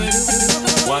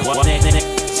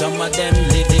 Some of them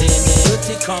living in a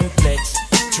dirty complex,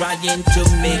 trying to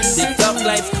make the tough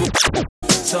life cool.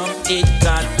 Some hate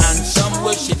God and some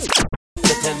worship.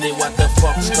 So tell me what the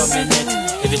fuck's coming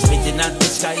next. If it's spitting at the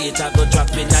sky, it'll go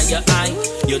drop in your eye.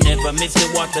 You never miss the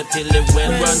water till the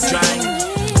well run dry.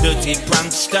 Dirty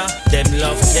prankster, them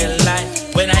love tell lie.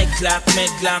 When I clap, me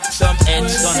clap, some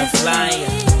heads gonna fly.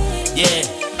 Yeah,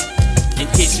 in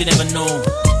case you never know,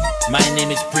 my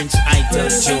name is Prince Itel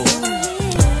Joe.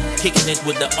 Kicking it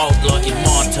with the outlaw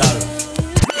immortal.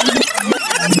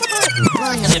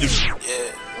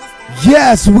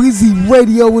 Yes, Weezy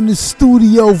Radio in the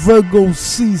studio, Virgo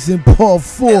season part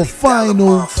 4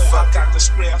 final.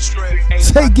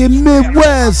 Taking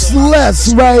Midwest,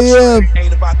 less right here.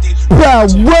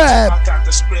 Proud rap.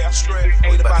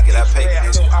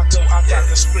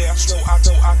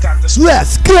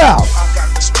 Let's go.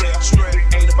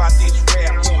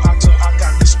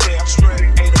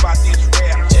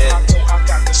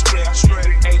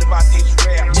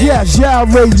 Yeah, y'all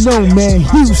already know, man.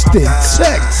 Houston,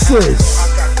 Texas.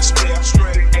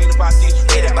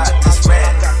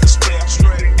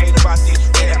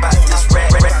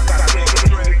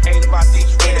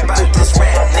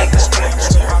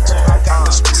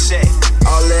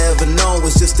 All I ever known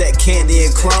was just that candy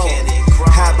and chrome.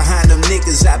 Hide behind them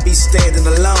niggas, I be standing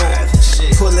alone.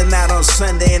 Pulling out on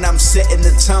Sunday and I'm setting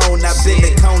the tone. I've been the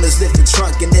corners, lift the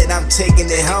trunk and then I'm taking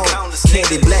it home.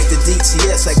 Candy black, the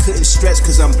DTS, I couldn't stretch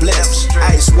cause I'm blessed.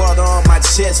 Ice water on my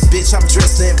chest, bitch, I'm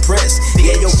dressed to impress.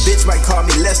 Yeah, your bitch might call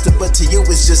me Lester, but to you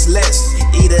it's just less.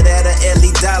 Either that or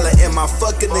Ellie Dollar, am I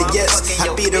fucking a yes?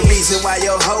 I be the reason why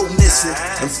your hoe missing.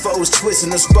 Them foes twisting,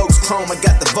 the spokes chrome, I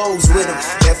got the Vogues with them.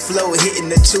 That flow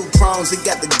hitting the 2 prongs, it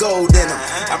got the gold in them.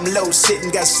 I'm low sitting,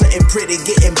 got something pretty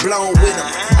getting blown with them.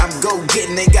 I'm go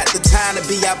getting, they got the time to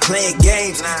be out playing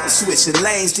games. I'm switching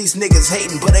lanes, these niggas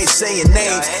hating but ain't saying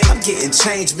names. I'm getting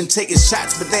changed, been taking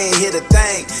shots but they ain't hit a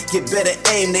thing. Get better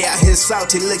aim, they out here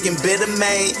salty looking bitter,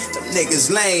 man. Them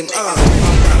niggas lame,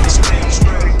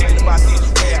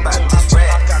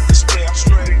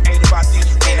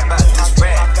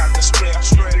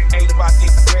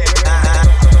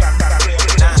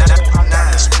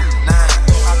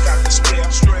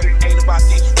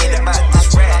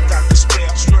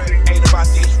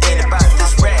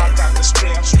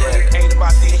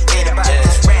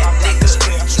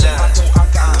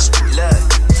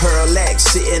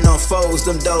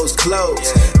 them doors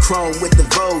closed. Chrome with the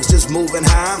Vogues, just moving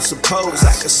how I'm supposed.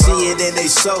 I can see it in their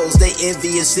souls, they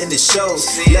envious in the shows.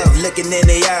 Love looking in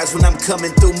their eyes when I'm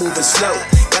coming through moving slow.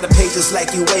 Gotta pay just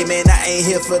like you weigh, man, I ain't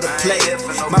here for the play.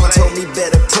 Mama told me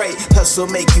better pray, hustle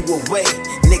make you away.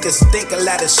 Niggas think a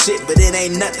lot of shit, but it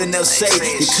ain't nothing they'll say.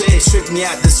 You couldn't trick me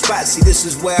out the spot, see this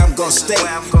is where I'm gonna stay.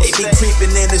 They be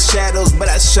creeping in the shadows, but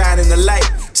I shine in the light.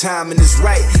 Timing is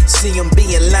right, see them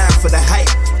be in line for the hype.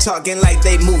 Talking like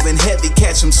they moving heavy,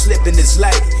 catch them slipping, it's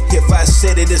light. If I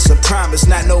said it, it's a promise,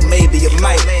 not no maybe it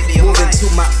might. Moving to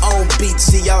my own beat,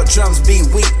 see y'all drums be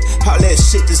weak. All that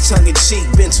shit is tongue in cheek,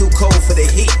 been too cold for the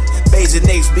heat. Bays and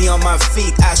apes be on my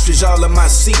feet, ostrich all in my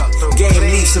seat. Game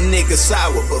leaves some niggas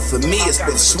sour, but for me it's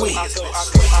been sweet.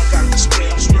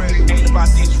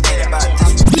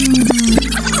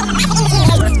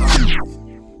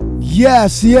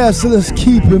 Yes, let's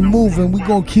keep it moving. We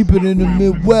gonna keep it in the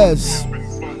Midwest.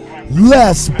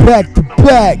 Let's back to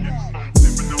back.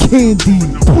 Candy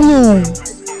Blue.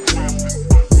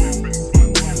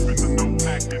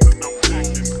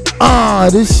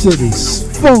 This shit is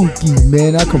funky,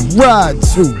 man. I can ride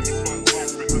to.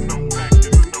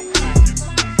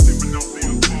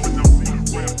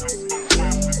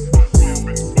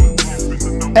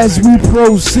 As we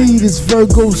proceed, it's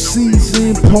Virgo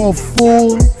season, part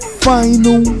 4,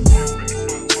 final.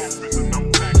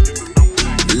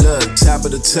 Look, top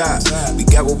of the top, we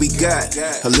got what we got.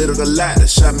 A little to lot,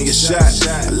 shot me a shot.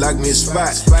 I locked me a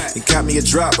spot, it caught me a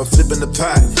drop. I'm flipping the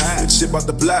pot, shit out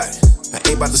the block. I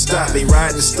ain't about to stop, ain't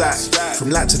riding the stock.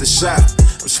 From lot to the shop,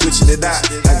 I'm switching it out.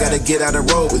 I gotta get out of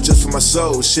road, but just for my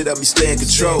soul. Shit up me, stay in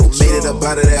control. Made it up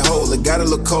out of that hole, it gotta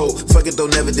look cold. Fuck it,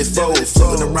 don't never defold.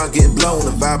 Floating around, getting blown,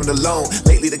 I'm vibing alone.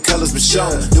 Lately the colors been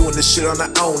shown. Doing this shit on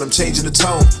our own, I'm changing the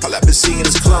tone. All I've been seeing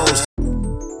is clones.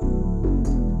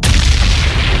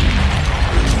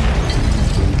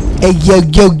 Hey yo,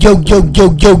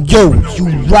 you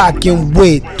rockin'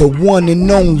 with the one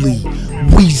and only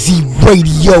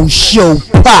Wezzyradioshow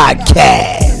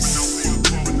podcast.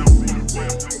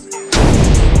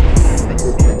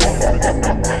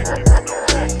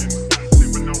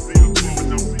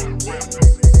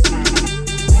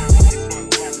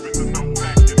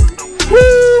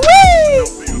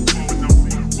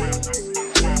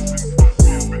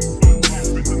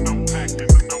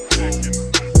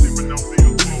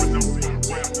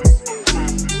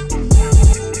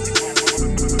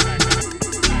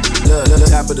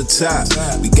 The top,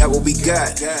 we got what we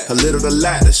got. A little to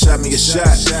lot, shot me a shot.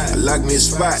 I locked me a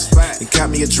spot, it caught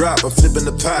me a drop. I'm flipping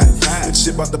the pot, and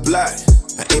shit out the block.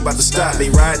 I ain't about to stop,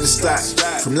 ain't riding the stock.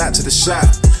 From lot to the shop,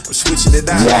 I'm switching it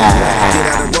out. Get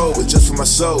out of road, just for my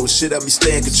soul. Shit up me,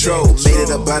 stay in control. Made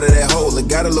it up out of that hole, it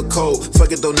gotta look cold.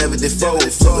 Fuck it, don't never defold.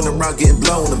 Floating around, getting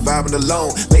blown, I'm vibing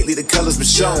alone. Lately the colors been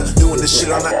shown. Doing this shit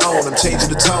on our own, I'm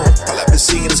changing the tone. All I've been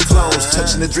seeing is clones,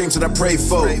 touching the dreams that I prayed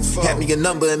for. Had me a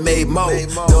number and made more.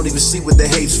 Don't even see what the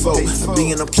hate's for. I'm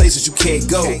being in places you can't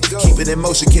go. Keep it in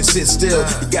motion, can't sit still.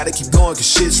 You gotta keep going, cause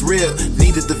shit's real.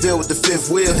 Needed the veil with the fifth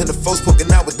wheel. And the folks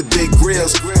poking out with the big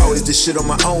grills. Always this shit on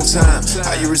my own time.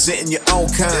 How you resenting your own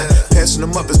kind? Passing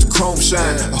them up as the chrome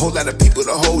shine. A whole lot of people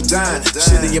the whole dime.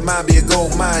 Shit in your mind be a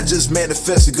gold mine. Just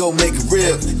manifest and go make it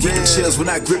real. Getting chills when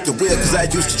I grip the wheel. Cause I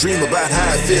used to dream about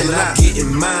how I feel. And I'm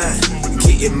getting mine.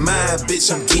 Getting mine, bitch,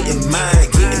 I'm getting mine.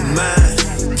 Getting mine.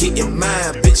 Getting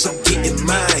mine, bitch, I'm getting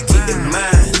mine. Getting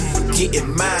mine. Getting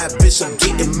mine, bitch, I'm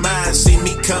getting mine. See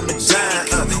me coming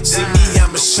down. See me,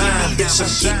 I'ma shine. Bitch, I'm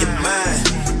getting mine.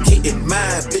 Getting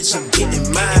mine, bitch, I'm getting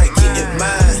mine. Getting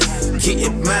mine.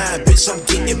 Getting mine, bitch, I'm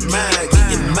getting mine.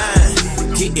 Getting mine.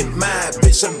 Getting mine,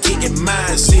 bitch, I'm getting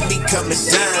mine. See me coming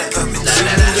down. See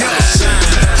me, I'ma shine.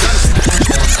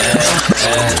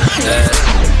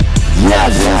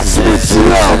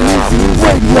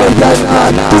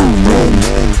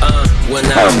 When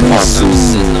I'm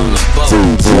sitting on the boat,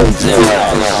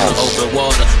 open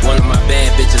water. One of my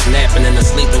bad bitches napping in the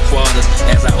sleeping quarters.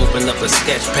 As I open up a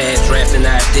sketch pad, drafting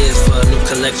ideas for a new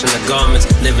collection of garments.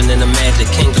 Living in the magic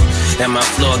kingdom. And my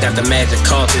floor got the magic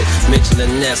carpet. Mitchell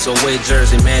and Ness, away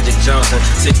Jersey, Magic Johnson.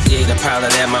 68 Impala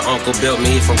that my uncle built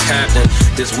me from Compton.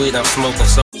 This weed I'm smoking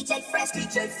so.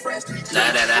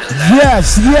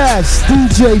 Yes,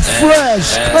 DJ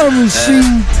Fresh. Come and see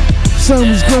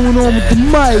something's going on with the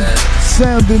mic.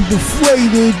 Sounding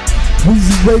deflated.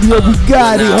 Wezzyradioshow, we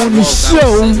got it on the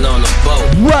show. On the boat,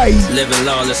 right. Living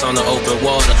lawless on the open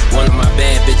water. One of my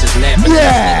bad bitches snapping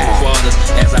quarters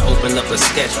as I open up a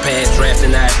sketch pad,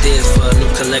 drafting ideas for a new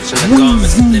collection of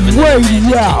garments. Living in the magic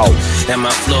kingdom. And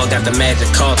my floor got the magic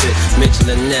carpet.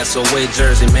 Mitchell and Ness, away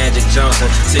Jersey, Magic Johnson.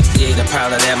 68 a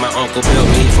pilot that my uncle built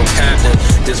me from Compton.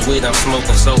 This weed I'm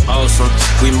smoking so awesome.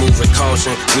 We move with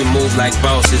caution, we move like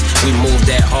bosses. We move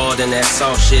that hard and that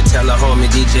soft shit. Tell a homie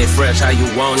DJ Fresh how you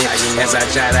want it. As I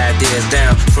jot ideas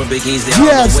down from Big Easy all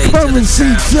the way to the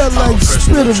town. All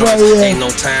personal choice, ain't no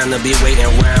time to be waiting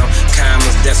around.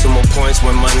 Commas, decimal points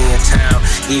when money in town.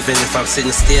 Even if I'm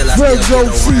sitting still, I still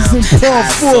Virgo season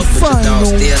PART4 final.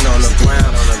 Still on the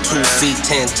ground. 2 feet,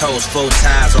 10 toes, 4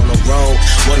 tires on the road.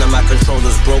 One of my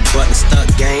controllers broke, button stuck,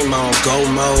 game on, go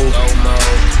mode.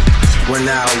 When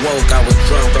I awoke, I was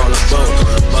drunk on the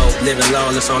boat, living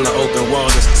lawless on the open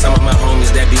waters. Some of my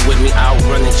homies that be with me out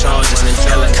running charges.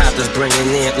 Helicopters bringing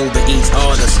in Uber Eats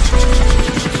orders.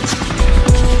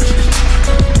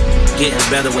 Getting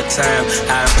better with time,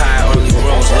 our pie only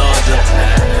grows larger.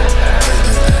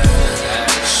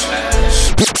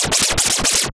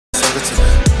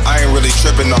 I ain't really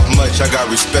tripping off much, I got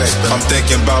respect. I'm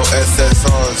thinking about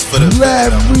SSRs for the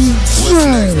fam. What's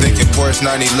next? Thinking Porsche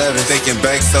 911, thinking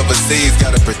banks overseas,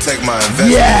 gotta protect my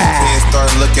investment. Then start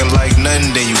looking like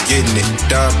nothing, then you getting it.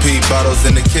 Don P bottles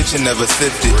in the kitchen, never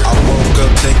sipped it. I woke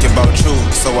up thinking about you,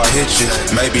 so I hit you.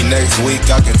 Maybe next week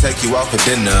I can take you out for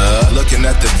dinner. Looking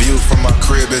at the view from my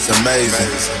crib is amazing.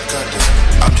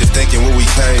 I'm just thinking where we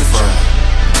came from.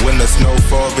 When the snow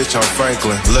fall, bitch, I'm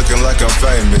Franklin. Looking like I'm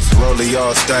famous, rollie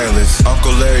all stainless.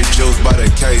 Uncle Larry juice by the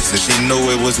cases. She knew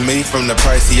it was me from the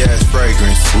pricey ass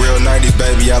fragrance. Real 90s,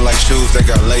 baby, I like shoes that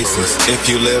got laces. If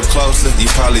you live closer, you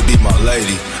probably be my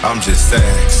lady. I'm just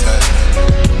saying.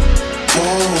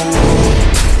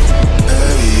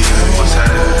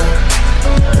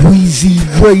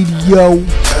 Wezzyradioshow.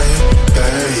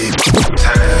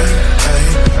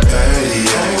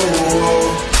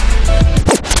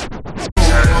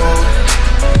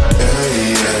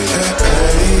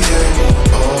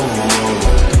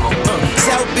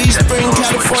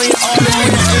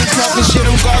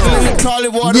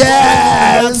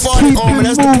 Yes, keep it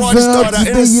that's the party starter.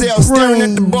 In the cell, staring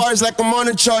at the bars like I'm on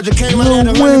a charger. Came out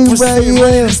at 100%,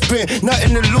 money to spend,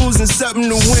 nothing to lose and something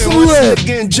to win. Once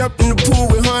again, jump in the pool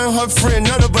with her and her friend.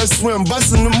 None of us swim,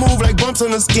 busting the move like bumps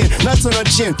on her skin, nuts on her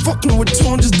chin. Fucking with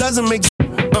tune just doesn't make sense.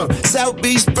 South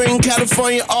Beach, Spring,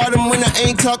 California, autumn. When I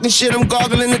ain't talking shit, I'm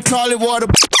gargling the toilet water.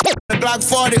 The Glock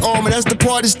 40 on me, that's the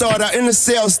party starter. In the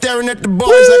cell, staring at the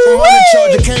bars like I'm on a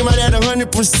charger. Came out at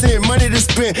 100%, money to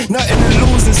spend, nothing to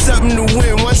lose and something to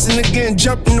win. Once and again,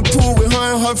 jump in the pool with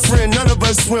her and her friend. None of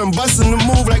us swim, busting the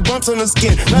move like bumps on her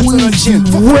skin, nuts on her chin.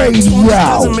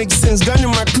 Doesn't make sense. Gun in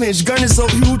my clinch, gun is so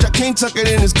huge I can't tuck it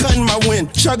in. It's cutting my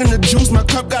wind. Chugging the juice, my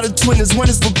cup got a twin. This one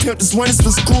is for pimp, this one is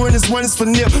for screwing, this one is for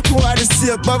nip. Pour out a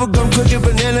sip, bubblegum cookie,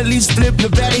 banana leaf split,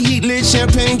 Nevada heat lit,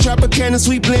 champagne, Tropicana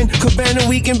sweet blend, Cabana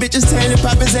weekend, bitches tanning,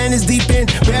 poppin' and is deep in,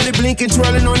 barely blinking,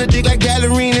 twirling on the dick like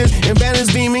ballerinas, and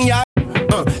balance beaming, y'all.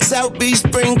 South Beach,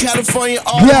 Spring, California,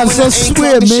 all yes, I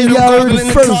swear, man, y'all heard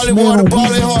it first, man, on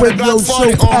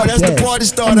Wezzyradioshow podcast. That's the party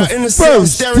starter. In the cell,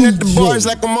 staring at the bars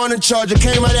like I'm on a charger.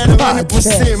 Came out at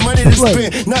 100%, money to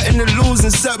spend, nothing to lose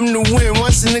and something to win.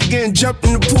 Once and again, jump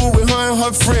in the pool with her and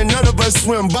her friend. None of us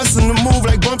swim, busting the move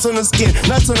like bumps on her skin,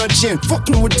 nuts on her chin.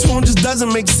 Fucking with tune just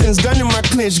doesn't make sense. Gun in my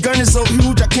clinch, gun is so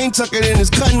huge I can't tuck it in.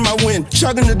 It's cutting my wind.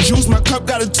 Chugging the juice, my cup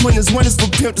got a twin. This one is for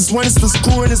pimp, this one is for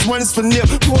screwing, this one is for nip.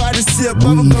 Pour out a sip,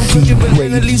 bubblegum cookie,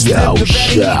 banana leaf split, the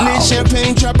heat lit,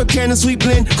 champagne, Tropicana sweet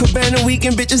blend, Cabana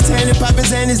weekend, bitches tanning, poppin'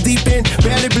 and is deep in,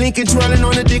 barely blinking, twirling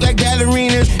on the dick like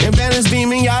ballerinas, and balance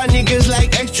beaming. Y'all niggas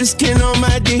like extra skin on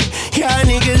my dick. Y'all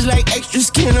niggas like extra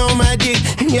skin on my dick.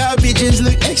 And y'all bitches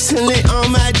look excellent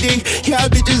on my dick. Y'all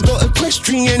bitches go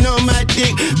equestrian on my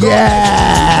dick. Go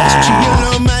equestrian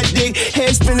on my dick.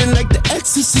 Head spinning like the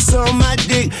exorcist on my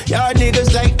dick. Y'all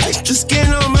niggas like extra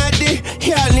skin on my dick.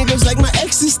 Y'all niggas like my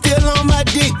ex is still on my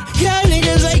dick. Y'all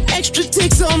niggas like extra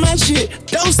ticks on my shit.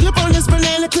 Don't slip on this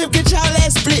banana clip, get y'all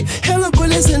ass split. Hella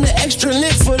bullets in the extra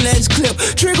lit full ass clip.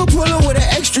 Trigger puller with an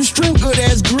extra string, good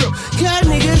ass grip. Y'all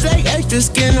niggas like extra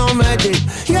skin on my dick.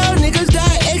 Y'all niggas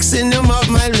die Xing them off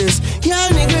my list. Y'all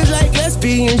niggas like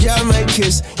lesbians, y'all might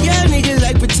kiss. Y'all niggas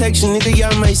like protection, nigga,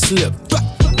 y'all might slip.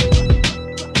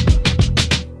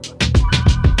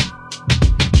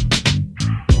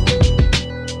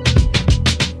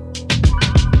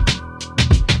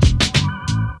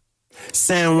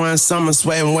 San Juan summer,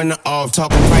 sweating winter off.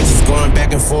 Talking prices going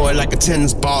back and forth like a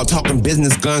tennis ball. Talking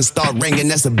business, guns start ringing,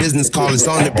 that's a business call. It's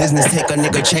on the business, take a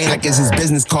nigga chain like it's his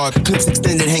business card. Clips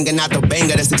extended, hanging out the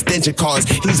banger, that's extension cards.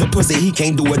 He's a pussy, he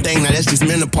can't do a thing, now that's just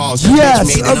menopause. Yes,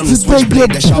 made, up I'm to the switchblade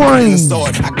take that's your sharper than a brain.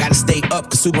 sword. I gotta stay up,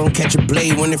 cause who gon' catch a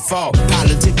blade when it fall?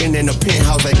 Politicking in a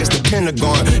penthouse like it's the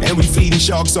Pentagon. And we feeding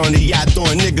sharks on the yacht,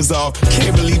 throwing niggas off.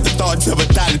 Can't believe the thoughts of a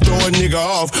thought to throw a nigga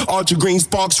off. Ultra green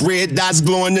sparks, red dots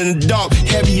glowing in the dark.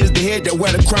 Heavy is the head that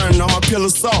wear the crown on my pillow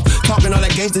soft. Talking all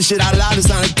that gangster shit out loud, it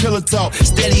sound like pillow talk.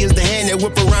 Steady is the hand that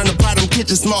whip around the pot, I'm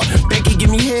kitchen smart. Becky give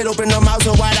me head, open her mouth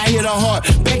so wide I hit her heart.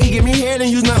 Becky give me head and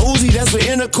use my Uzi, that's for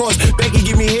intercourse. Becky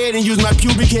give me head and use my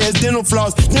pubic hair as dental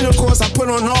floss. Then of course I put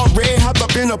on all red, hop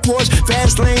up in a Porsche.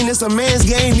 Fast lane, it's a man's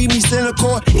game, meet me center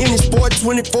court. Any sport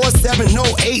 24/7, no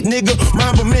 8 nigga.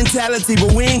 Mamba mentality,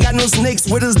 but we ain't got no snakes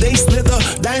with us, they slither.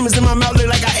 Diamonds in my mouth look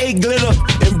like I ate glitter.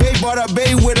 And Bay bought a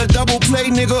Bay with a double play,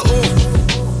 nigga.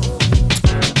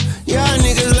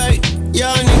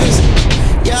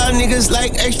 Y'all niggas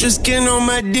like extra skin on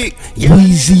my dick.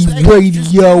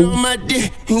 Wezzyradioshow. On my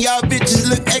dick. And y'all bitches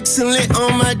look excellent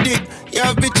on my dick.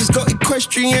 Y'all bitches go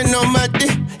equestrian on my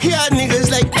dick. Y'all niggas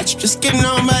like extra skin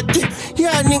on my dick.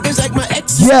 Y'all niggas like my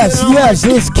extra Yes, skin on yes, my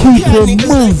dick. let's keep Y'all it niggas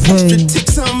like extra moving.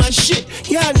 ticks on my shit.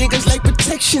 Y'all niggas like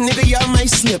protection, nigga. Y'all might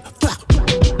slip. Blah.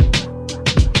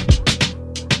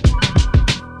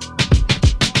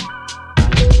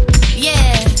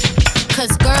 Yeah,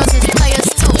 cause girls is players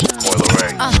too.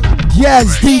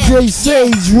 Yes, DJ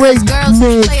Sage Ray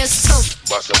Mix.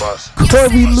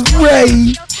 Corey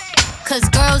Ray. Cause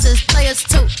girls is players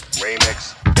too.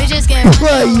 Remix. Bitches get money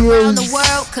all around the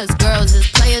world, cause girls is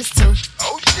players too.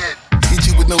 Oh shit. Hit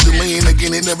you with no delay and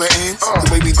again it never ends. The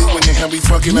way we doing it, how we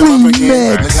fucking them up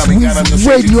again. Look how we got on the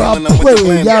stage, killing them with the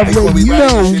blend. They call me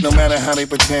body shit, no matter how they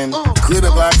pretend. Clear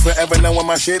the block forever, knowing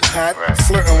my shit hot.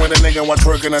 Flirting with a nigga while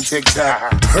twerking on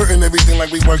TikTok. Hurting everything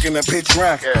like we working a pitch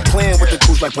rock. Playing with the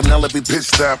cooch like Penelope Pitch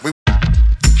Stop.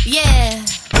 Yeah,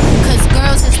 cause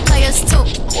girls is players too.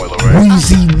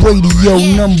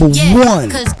 Wezzyradioshow number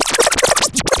 1.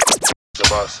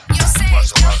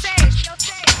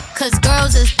 Cause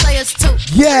girls is players too.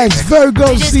 Yes,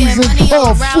 Virgo season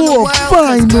PART4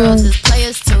 final. Girls is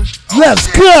players too. Let's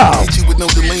go. Hit you with no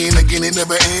delay and again it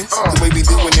never ends. The way we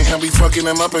doing it, how we fucking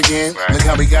them up again. Look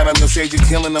how we got on the stage and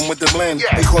killing them with the blend.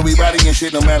 They call me body and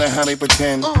shit, no matter how they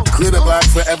pretend. Clear the block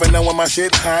forever, knowing my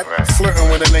shit hot. Flirting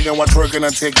with a nigga while twerking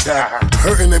on TikTok.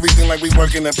 Hurting everything like we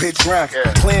working a pitch rock.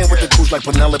 Playing with the cooch like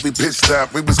Penelope Pitch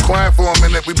Stop. We was quiet for a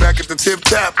minute, we back at the tip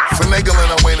top. Finagling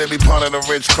our way to be part of the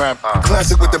rich crap.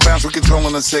 Classic with the bounce, we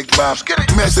controlling the sick bob.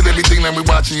 Mastered everything, now we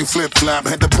watching you flip flop.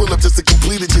 Had to pull up just to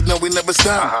complete it, you know we never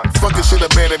stop. Fucking shit up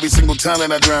bad every single time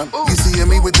that I drop. You see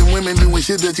me with the women doing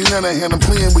shit that you never had. I'm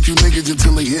playing with you niggas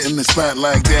until they hitting the spot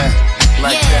like that.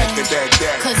 Like that.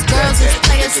 Cause girls is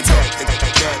players too.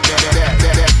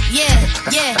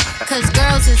 Yeah, cause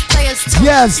girls is players too.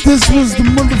 Yes, this was the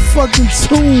motherfucking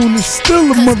tune. It's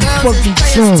still a motherfucking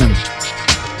tune.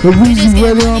 The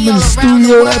Wezzyradioshow, I'm in the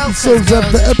studio episodes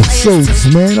after episodes,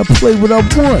 man. I play what I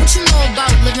want. What you know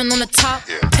about living on the top?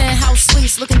 Penthouse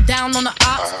suites, looking down on the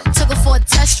ops. Took her for a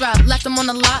test drive, left them on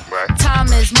the lot. Time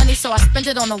is money, so I spent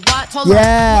it on a watch. Hold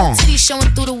on, titties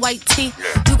showing through the white tee.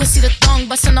 You can see the thong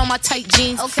busting on my tight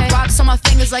jeans. Okay, rocks on my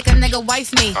fingers like a nigga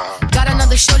wife me. Got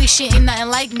another shorty, she ain't nothing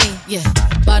like me. Yeah,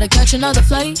 about to catch another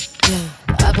flight. Yeah,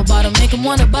 apple bottom make him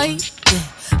wanna bite. Yeah,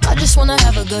 I just wanna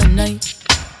have a good night.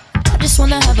 I just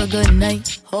wanna have a good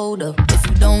night. Hold up, if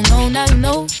you don't know, now you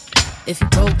know. If you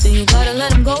broke, then you gotta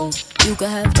let him go. You could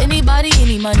have anybody,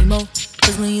 any money, mo.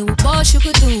 Cause when you a boss, you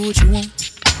could do what you want.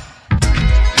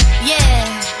 Yeah,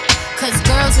 cause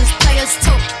girls is players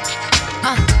too.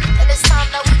 And it's time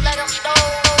that we let them know.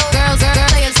 Girls,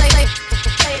 players, play.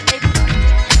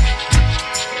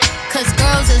 Cause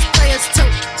girls is players too.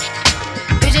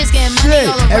 Bitches getting money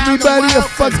all around everybody the world. a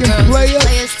fucking player?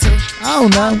 I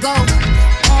don't know. Go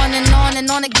on and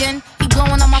on again. He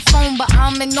blowing on my phone, but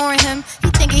I'm ignoring him. He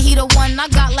thinking he the one, I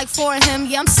got like 4 of him.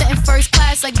 Yeah, I'm sitting first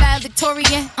class like bad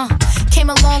Victorian. Came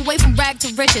a long way from rag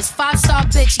to riches. 5-star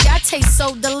bitch, yeah, I taste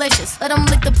so delicious. Let him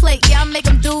lick the plate, yeah, I make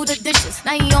him do the dishes.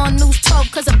 Now he on news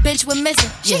 12 cause a bitch we're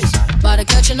missing. Yeah, about to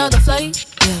catch another flight.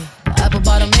 Yeah, apple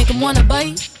bottom make him wanna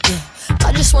bite. Yeah,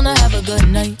 I just wanna have a good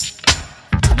night.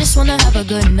 I just wanna have a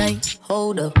good night.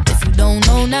 Hold up, if you don't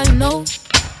know, now you know.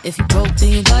 If you broke,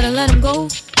 then you gotta let him go.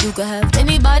 You could have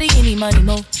anybody, any money,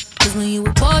 mo. Cause when you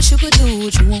a boss, you could do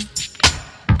what you want.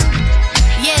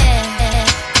 Yeah,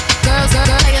 girls,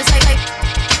 players, like.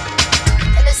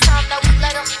 And it's time that we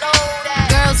let them know that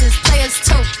girls is players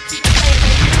too.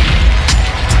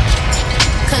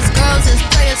 Cause girls girls is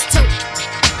players too.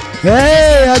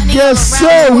 Hey, I guess so.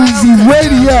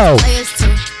 Wezzyradioshow.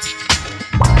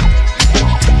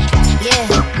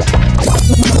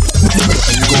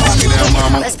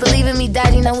 Let's believe in me,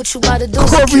 daddy. Now what you about to do?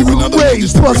 Corey Way,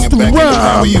 Busta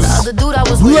Rhymes. The dude I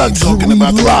was Luxury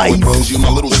life. You my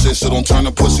little sister, don't turn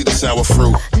the pussy to sour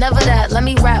fruit. Never that. Let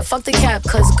me rap. Fuck the cap,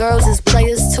 cause girls is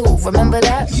players too. Remember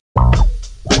that?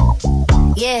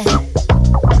 Yeah.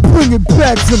 Bring it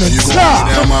back to the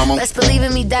top. Let's believe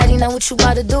in me, daddy. Now what you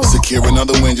about to do? Secure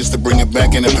another win just to bring it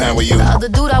back in the power you. The other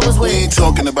dude I was with. We ain't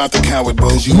talking about the coward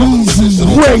bros. You my little sister,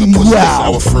 don't turn the pussy to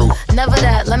sour fruit. Never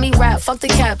that. Let me rap. Fuck the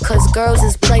cap, cause girls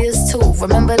is players too.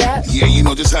 Remember that? Yeah, you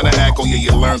know just how to act. Oh yeah,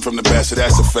 you learn from the best. So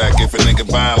that's a fact. If a nigga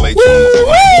violate you,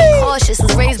 be cautious.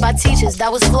 Was raised by teachers.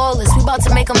 That was flawless. We about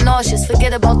to make them nauseous.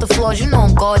 Forget about the flaws. You know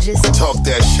I'm gorgeous. Talk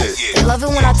that shit. They love it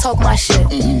when I talk my shit.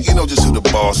 You know just who the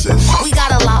boss is. We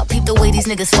got a lot. Peep the way these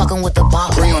niggas fucking with the bar.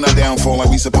 Pray on our downfall like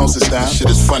we supposed to style. Shit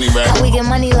is funny, right? How we get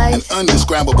money like in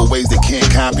undescribable ways they can't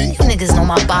copy. You niggas know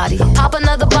my body. Pop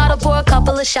another bottle, pour a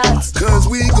couple of shots. Cause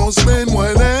we gon' spend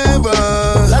whatever.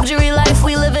 Luxury life,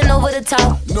 we living over the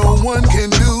top. No one can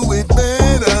do it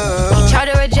better.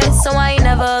 Charter a jet, so I ain't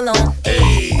never alone.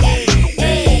 Hey, hey,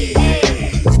 hey,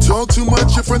 hey. You talk too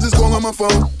much, your friends is calling my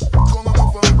phone.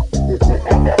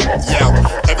 Yo,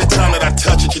 every time that I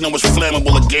touch it, you know it's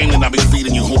flammable. A game that I be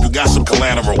feeding you. Hope you got some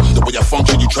collateral. The way I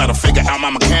function, you try to figure out my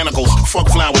mechanicals. Fuck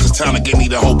flowers, it's time to give me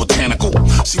the whole botanical.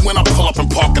 See, when I pull up and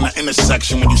park in the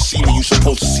intersection, when you see me, you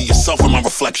supposed to see yourself in my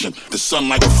reflection. The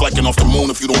sunlight reflecting off the moon.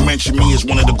 If you don't mention me as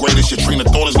one of the greatest, your train of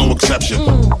thought is no exception.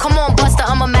 Come on, Buster,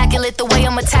 I'm immaculate. The way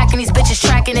I'm attacking these bitches,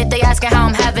 tracking it. They asking how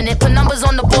I'm having it. Put numbers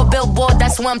on the board, billboard,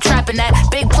 that's where I'm trapping at.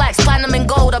 Big plaques, platinum and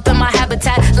gold up in my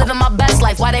habitat. Living my best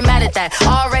life, why they mad at that?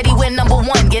 Already win number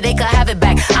one, yeah, they could have it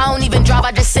back. I don't even drive,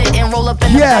 I just sit and roll up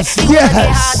in the back.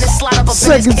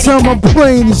 Second time I'm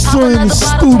playing this joint in the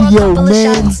studio,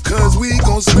 man. Cause we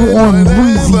gon' spend on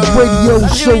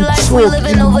Wezzyradioshow talk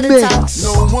and Mixx.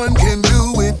 No one can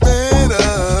do it better.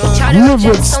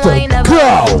 Lyrics to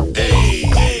go. Hey,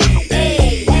 hey,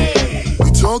 hey, hey.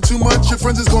 You talk too much, your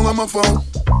friends is calling my phone.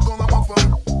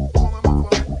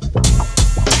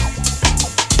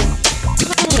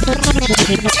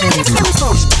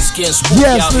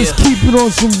 Yes, let's keep it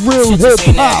on some real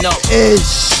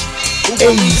hip-hop-ish.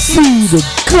 AC to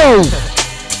go.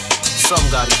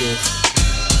 Something gotta give.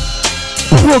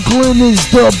 Brooklyn is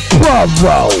the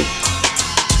borough.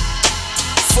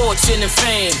 Fortune and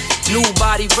fame, new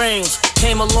body rings.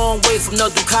 Came a long way from the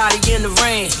Ducati in the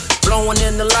rain. Blowing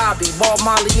in the lobby, ball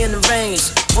Molly in the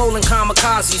veins. Rolling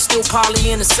kamikaze, still poly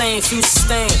in the same. Few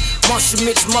sustain, once you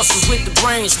mix muscles with the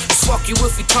brains. It's fuck you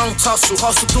if you tongue tussle.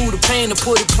 Hustle through the pain to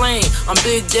put it plain. I'm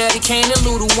Big Daddy Kane and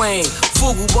Lil Wayne.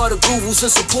 Fugu, butter guru,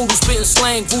 since a poodle spitting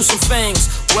slang. Boots and fangs,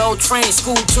 well trained,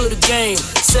 school to the game.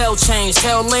 Cell chains,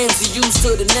 hell lanes are used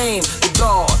to the name. The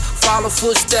guard, follow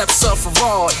footsteps up for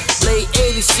rod. Late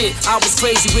 80s shit, I was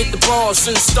crazy with the bars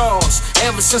and stars.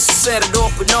 Ever since I set it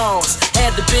off with Nas.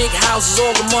 Had the big houses,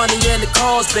 all the money and the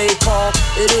cars, babe Paul.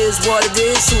 It is what it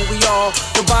is, who we are.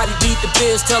 Nobody beat the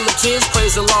biz, tell the kids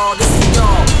praise the Lord. This we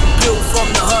all built from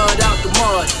the hood out the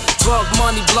mud. Drug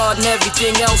money, blood, and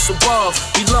everything else above.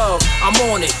 We love, I'm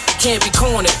on it, can't be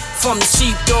cornered. From the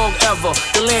sheepdog ever,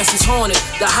 the lance is haunted.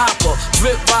 The hopper,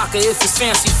 drip rocker if it's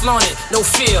fancy flaunted. No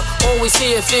fear, always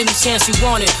here if any chance you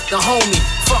want it. The homie,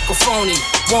 fuck a phony,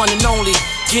 one and only.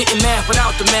 Getting mad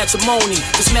without the matrimony.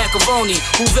 It's macaroni,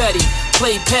 Huvetti,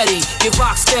 play petty, get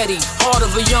rock steady. Heart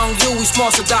of a young Huey,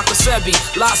 small to Dr. Sebi.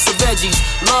 Lots of veggies,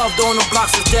 loved on the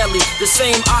blocks of deli. The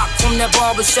same op from that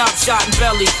barbershop, shot in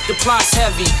belly. The plot's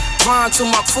heavy, grind to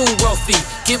my crew wealthy.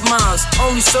 Get mines,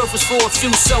 only surface for a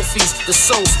few selfies. The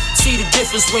sauce, see the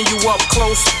difference when you up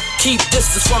close. Keep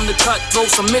distance from the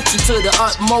cutthroats, I'm mentioned to the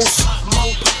utmost.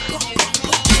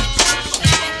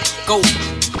 Go.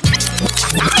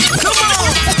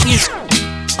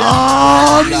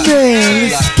 Oh man,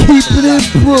 let's keep it in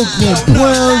Brooklyn.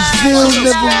 Brownsville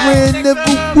never ran,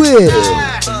 never will.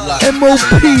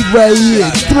 MOP right here,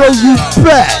 throw you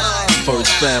back.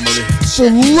 First family. For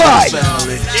life.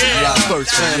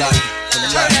 First family.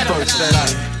 First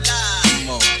family.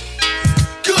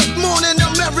 Good morning,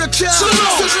 America.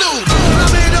 Salute.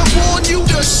 I'm here to warn you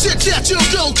the shit that you'll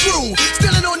go through.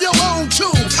 Standing on your own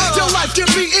too. Your life can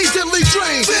be easily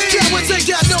drained. Cowards ain't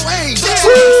got no aim. Ain't got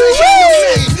no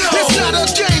name. It's not a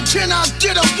game. Can I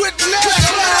get a witness?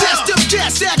 Test them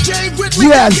gas that game with me.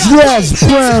 Yes,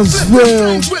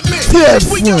 Brownsville.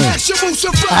 We got actual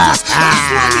survivors.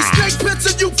 Slimy snake pits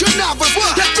and you cannabis.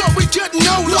 That thought we couldn't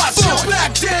know love.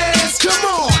 Back dance, come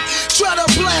on. try to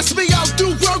blast me, I'll do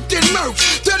work and murk.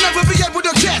 They'll never be able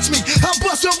to catch me. I'll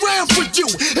bust around for you.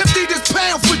 If need is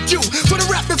pound for you. For the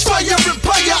rapid fire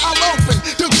empire, I'll open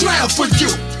the ground for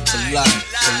you.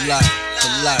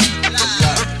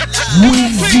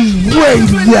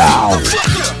 Wezzyradioshow.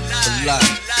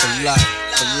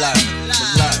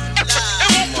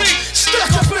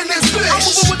 Stuck up in this bitch. I'm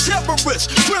moving with terrorists,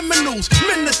 criminals,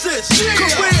 menaces,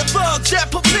 career thugs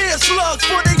that prepare slugs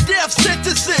for their death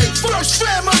sentences. First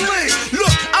family.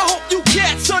 Look, I hope you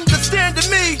cats understanding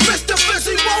me. Mr.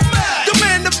 Fizzy won't mad. The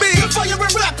man to be. Firing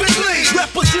rapidly.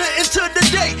 Representing to the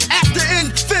day after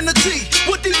infinity.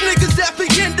 With these niggas that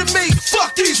begin to me.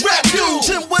 Fuck these rap dudes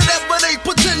and whatever they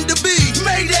pretend to be.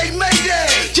 Mayday, mayday.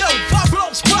 Yo, I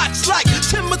blow spots like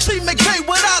Timothy McVeigh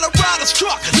without a rider's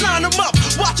truck. Line them up,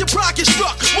 watch your pocket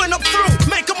struck. When I'm through,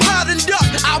 make them hot and duck.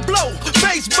 I'll blow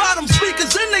bass bottom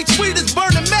speakers and they tweeters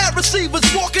burning mad receivers.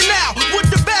 Walking out with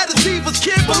the baddest divas,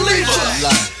 can't believe it.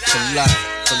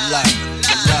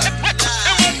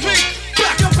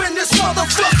 Back up in this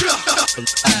motherfucker.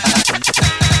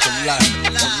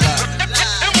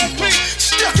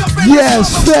 Yes,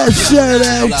 fat shout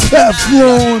out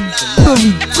Teflon,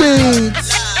 Billy Banks,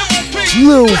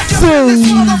 Lil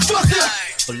Fame,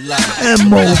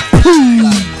 M.O.P.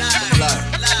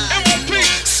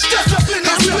 Step up in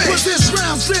this bitch. With this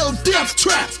round zero death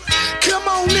trap. Come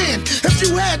on in. If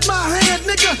you had my hand,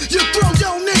 nigga, you throw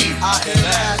your knee.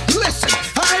 Listen,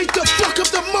 I hate to fuck up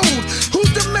the mood.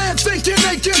 Who's the man thinking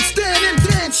they can stand in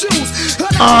dance shoes? The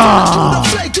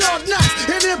fake or not,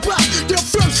 and hip hop, the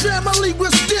first family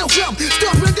will still come,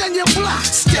 stomping down your block.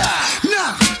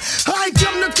 Nah, I ain't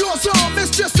come to cause harm. It's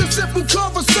just a simple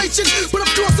conversation, but of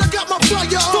course I got my fire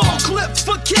on. Full clips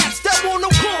for cats that want no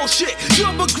bullshit. You're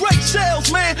a great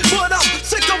salesman, but I'm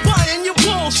sick of buying your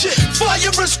bullshit. Fire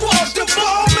and squads, the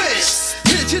bomb is.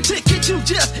 Here's your ticket, you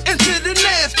just entered an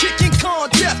ass kicking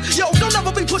contest. Yo, don't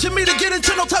ever be pushing me to get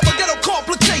into no type of ghetto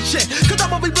complication. Cause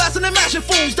I'ma be blasting and mashing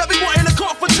fools that be wanting a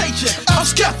confrontation. I'm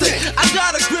skeptic. I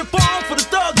got a grip on for the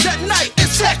thugs that night.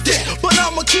 It's hectic, but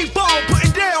I'ma keep on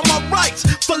putting down my rights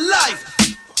for life.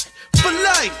 For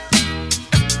life.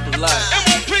 For life.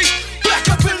 M.O.P. Back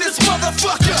up in this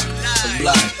motherfucker. For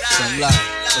life. For life.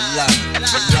 For life.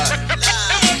 For life.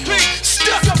 M.O.P.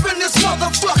 Stuck up in this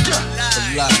motherfucker. For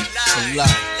life. For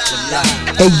life. For life.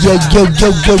 Hey yo, you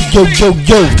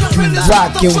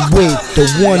rockin' with the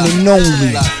one and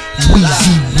only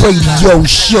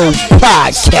Wezzyradioshow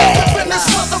podcast.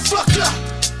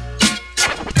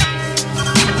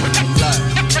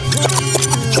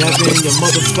 Never in your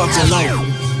motherfucking life.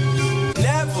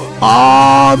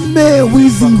 Aw man,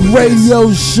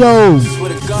 Wezzyradioshow,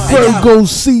 Virgo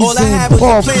season,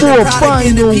 part 4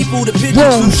 final,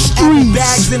 Wrong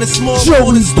Streets,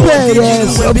 Joey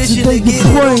Badass, up to date the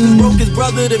brain,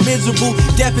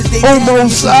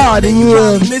 almost out of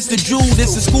here. Mr. Drew,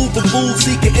 this is school for fools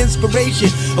seeking inspiration.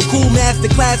 A cool master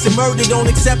class in murder, don't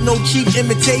accept no cheap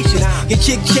imitations. Get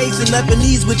chick chasing,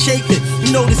 Lebanese with chafing.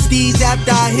 You know the steez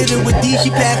after I hit her with D, she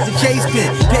passed the chase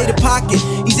pin. Pay the pocket,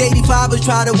 these 85ers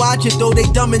try to watch it, though they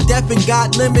dumb and deaf and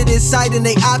got limited sight in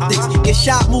they optics. Get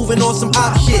shot moving on some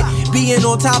op shit. Being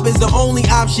on top is the only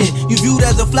option. You viewed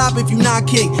as a flop if you not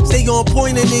king. Stay on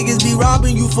point and niggas be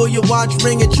robbing you for your watch,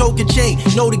 ring, and choke and chain.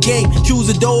 Know the game, choose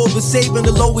a door over saving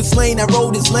the lowest lane. That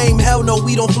road is lame, hell no,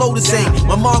 we don't flow the same.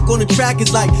 My mark on the track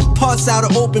is like pus out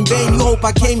of open vein. You hope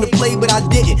I came to play, but I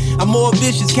didn't. I'm more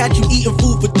vicious, catch you eating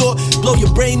food for thought. Blow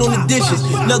your brain on the dishes.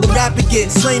 Another rapper get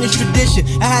slain is tradition.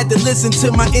 I had to listen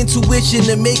to my intuition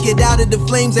to make it out of the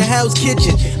flames in Hell's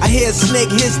Kitchen. I hear a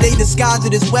snake hiss, they disguise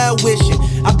it as well wishing.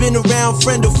 I've been around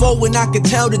friend or foe and I can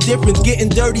tell the difference. Getting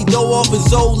dirty though off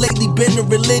his old, lately been a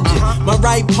religion. My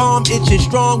right palm itching,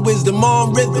 strong wisdom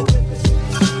on rhythm.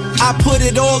 I put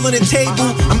it all on the table.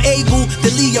 I'm able to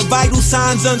leave your vital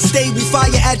signs unstable.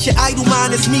 Fire at your idol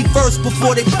mind, it's me first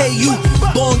before they pay you.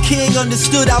 Born king,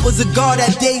 understood I was a god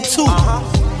at day 2.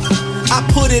 I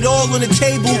put it all on the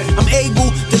table. I'm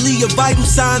able to leave your vital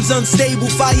signs unstable.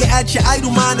 Fire at your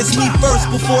idol mind, it's me first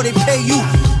before they pay you.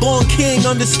 Born king,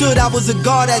 understood I was a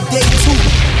god at day 2.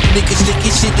 Niggas think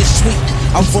your shit is sweet.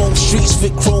 I roam streets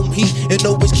with chrome heat and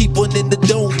always keep one in the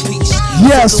dome piece.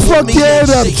 Yes, fuck yeah,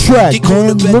 that track,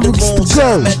 man. Lyrics to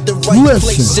go.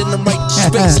 Listen. In the right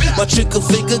space. My trigger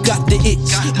finger got the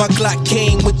itch. My Glock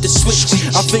came with the switch.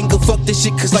 I finger fuck this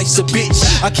shit cause life's a bitch.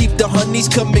 I keep the honeys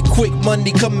coming quick,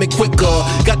 money coming quicker.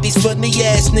 Got these funny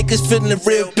ass niggas feeling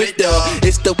real bitter.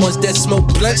 It's the ones that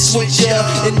smoke blunt switch ya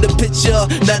in the picture.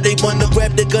 Now they wanna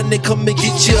grab the gun, they come and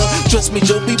get ya. Trust me,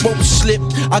 Joey won't slip.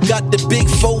 I got the big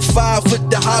 4-5 with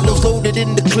the hollows loaded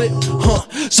in the clip,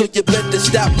 so you better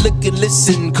stop, look and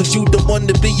listen, cause you don't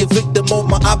wanna be a victim of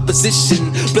my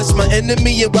opposition. Bless my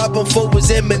enemy and rob him for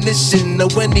his ammunition. Now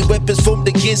any weapons formed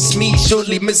against me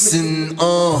surely missing.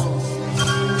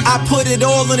 I put it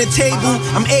all on the table.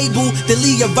 I'm able to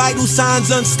leave your vital signs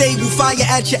unstable. Fire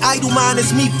at your idle mind,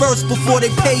 it's me first before they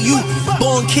pay you.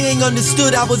 Born king,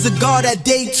 understood I was a god at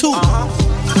day 2.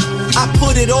 I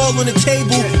put it all on the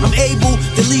table. I'm able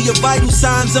to leave your vital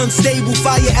signs unstable.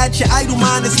 Fire at your idle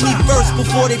mind, it's me first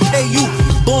before they pay you.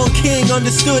 Born king,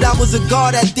 understood I was a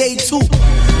god at day 2.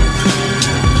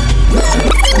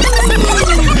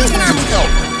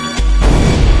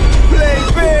 Play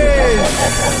biz.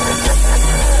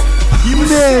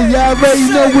 Man, y'all already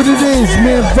know what it is,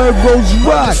 man. Virgo's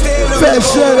rock. Fat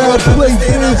shout out, Play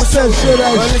Biz. Fat shout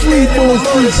out, Street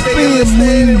Monsters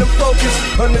family.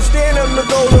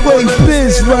 Play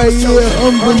Biz right here,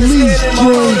 unreleased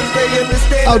joint.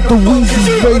 Out the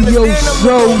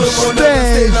Wezzyradioshow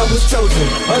stash.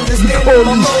 We call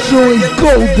this joint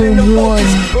Golden One.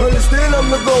 Understand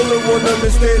I'm the golden one,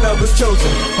 understand I was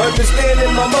chosen.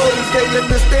 Understanding my motives, they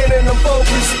understanding I'm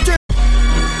focused.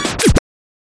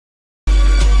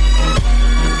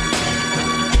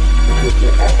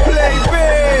 Play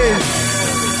biz.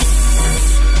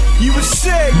 You were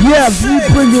sick. Yes, we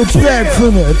bring it back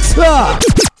from the top.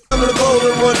 I'm the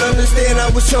golden one, understand I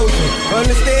was chosen.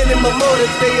 Understanding my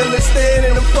motives, they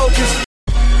understanding I'm focused.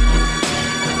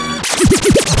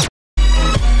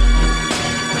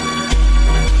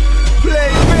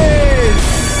 Play biz.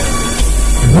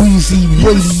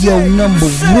 Wezzyrradio number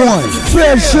 1.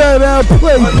 Fat shout out,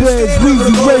 Play Biz.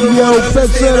 Wezzyrradio. Fat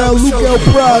shout out, Luke El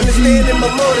Prodigy. Understanding my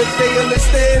motives, they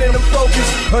understanding I'm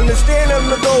focused. Understand I'm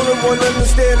the golden one,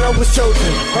 understand I was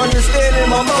chosen. Understanding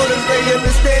my motives, they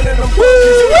understanding I'm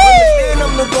focused. Understand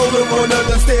I'm the golden one,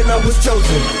 understand I was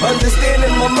chosen.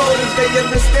 Understanding my motives, they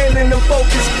understanding I'm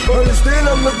focused. Understand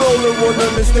I'm the golden one,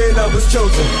 understand I was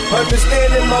chosen.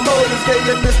 Understanding my motives, they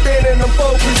understanding I'm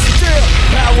focused.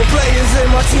 Power players in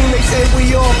my team, they say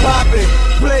we all poppin'.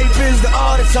 Play biz, the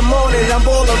artist, I'm on it, I'm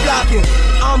all blocking.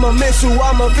 I'm a missile,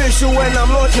 I'm a visual, and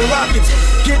I'm launching rockets.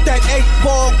 Get that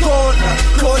 8-ball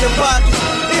corner pocket.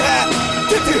 Yeah.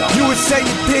 You would say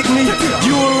you dig me.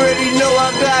 You already know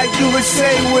I got you would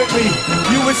say with me.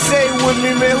 You would say with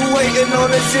me, man, who waiting on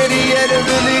the city and they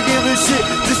really give a shit.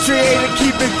 Just create and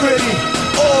keep it gritty.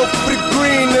 All for the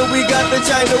green and we got the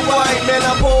China white. Man,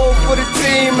 I pull for the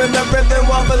team and I rep them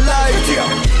while for life.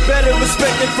 Better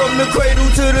respected from the cradle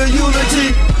to the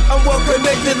eulogy. I'm well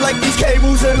connected like these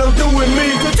cables and I'm doing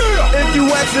me. If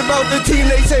you ask about the team,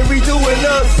 they say we doing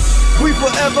us. We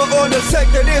forever on the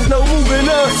sector, there's no moving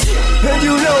us. And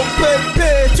you know, Play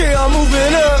Biz, yeah, I'm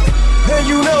moving up. And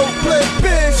you know, Play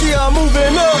Biz, yeah, I'm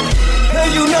moving up. And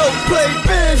you know, Play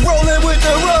Biz, rolling with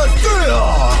the rust.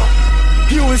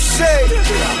 You was safe.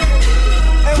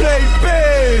 And Play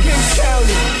Biz, King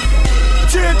County.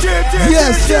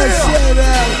 Yes, shout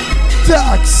out,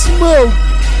 Doc Smoke.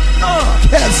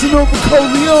 Casanova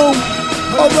Corleone.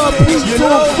 R.I.P.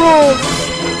 Tom Frost.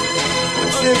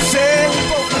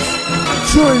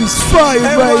 Joins fire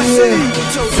right here.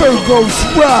 Virgo's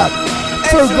rock.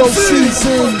 Virgo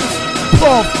season.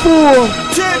 Part 4.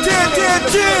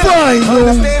 Final.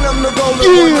 Understand I'm the golden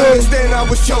one. Understand I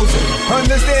was chosen.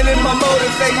 Understanding my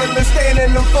motives, they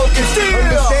understanding I'm focused.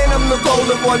 Understand I'm the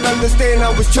golden one. Understand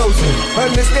I was chosen.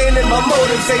 Understanding my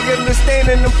motives, they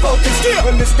understanding I'm focused.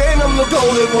 Understand I'm the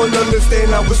golden one.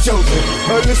 Understand I was chosen.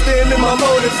 Understanding my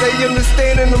motives, they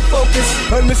understanding I'm focused.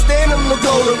 Understand I'm the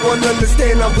golden one.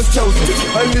 Understand I was chosen.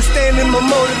 Understanding my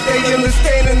motives, they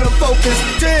understanding I'm focused.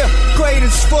 Yeah,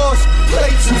 greatest force,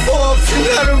 plates and forks, and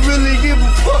I don't really give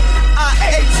a fuck. I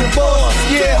ate your boss,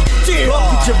 yeah. Fuck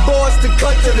with your boss to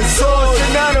cut to the source,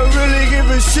 and I don't really give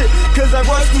a shit, cause I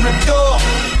rush through the door.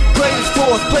 Greatest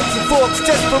force, plates and forks,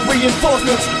 just for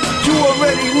reinforcements. You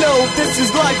already know this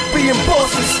is like being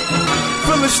bosses.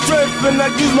 Full of strength, and I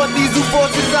use my diesel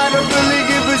forces. I don't really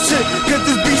give a shit, cause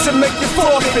this beast will make you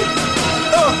forfeit.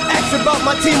 Ask about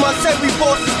my team, I said we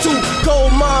bosses too.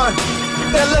 Gold mine,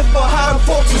 they left behind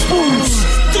forks and spoons.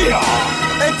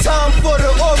 And time for the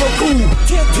oracle.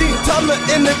 Time to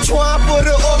intertwine for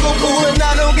the oracle. And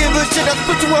I don't give a shit, I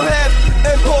split you in half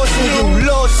and portion you,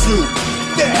 lawsuit.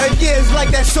 Yeah, and yeah, it's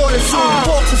like that sort of soon.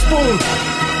 Forks and spoon.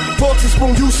 Forks and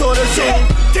spoon, you sort of soon.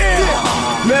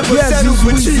 Never settle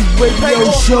for cheap. Radio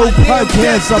show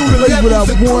podcast, I play what I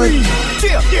want.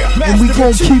 And we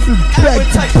gon' keep it back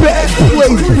to back. Play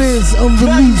Biz,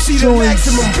 unreleased joints.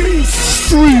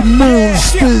 Street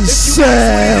Monsters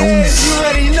sounds.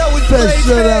 Best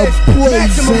shout out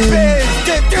Blazing.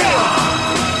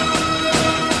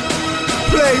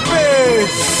 play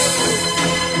biz.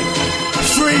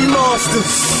 Street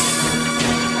monsters.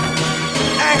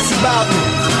 Ask about me.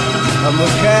 I'm a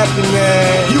captain,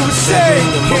 man. You say,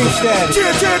 King Status.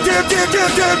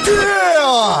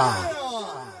 Yeah.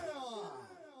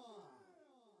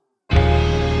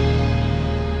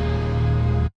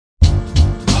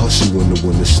 Hustle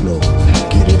when the snow.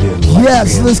 Get it in like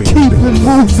yes, let's keep it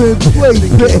moving. Play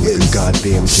biz.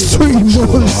 Goddamn Street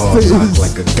monsters.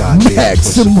 Like a goddamn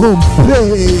maximum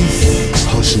biz.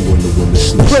 Hustle when the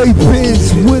snow. Play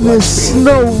biz when it's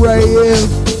snow right here.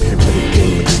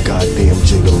 Goddamn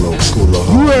gigolo, school of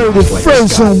hard. You heard it like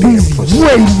first on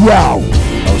Wezzyradioshow.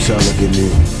 Outside looking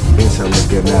in, inside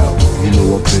looking out. You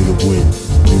know I play to win.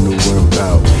 You know what I'm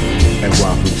about. And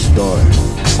why we start.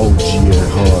 OG and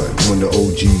hard. When the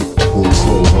OG will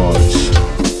cold hearts.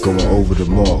 Going over the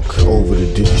mark, over the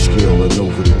digit scale and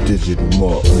over the digital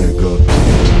mark, nigga.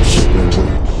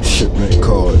 Shipment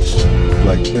cards,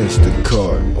 like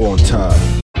Instacart on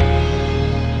time.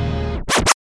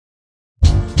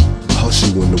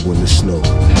 When the snow.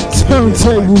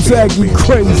 Turntables acting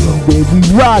crazy, baby.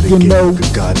 Rockin' though.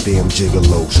 Goddamn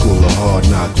gigolo. School of hard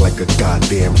knock like a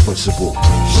goddamn principal.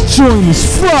 Join us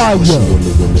fire.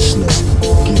 When the snow.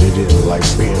 Get it in like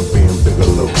bam bam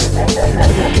bigelow. Like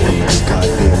a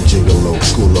goddamn gigolo.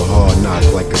 School of hard knock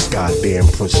like a goddamn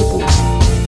principal.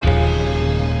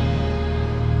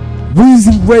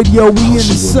 Wezzyradioshow, we in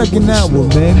the second hour,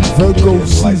 man. Virgo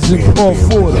season part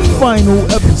 4, the final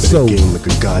episode. Game like a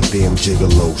goddamn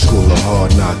gigolo. School of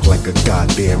hard knock like a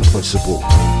goddamn principal.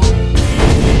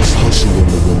 Hustle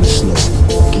when the snow.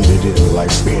 Get it in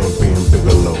like bam bam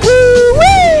bigelow.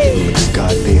 Like a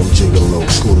goddamn gigolo.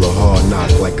 School of hard knock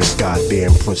like a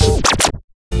goddamn principal.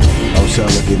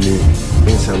 Outside looking in,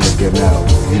 inside looking out.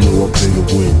 You know I play to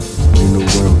win. You know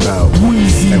what I'm about.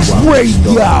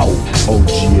 Wezzyradioshow.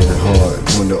 OG and hard.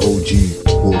 When the OG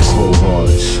will cold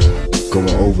hearts.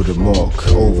 Going over the mark,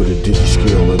 over the digit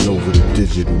scale and over the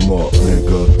digital mark,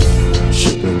 nigga.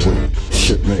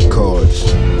 Shipment cards,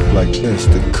 like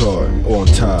Instacart on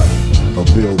top of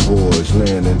billboards,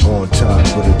 landing on top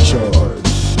of the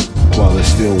charts while it's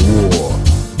still war.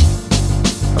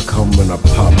 I come and I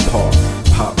pop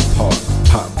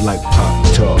like pop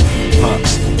top, pop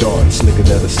darts, nigga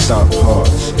that'll stop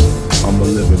hearts. I'm a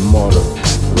living martyr,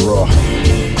 raw,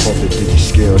 off the digi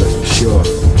scale, that's for sure.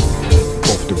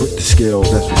 Off the Richter scale,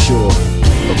 that's for sure.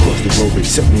 Across the road they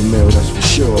sent me mail, that's for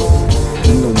sure.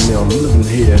 You know me, I'm living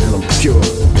here and I'm pure.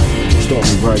 Start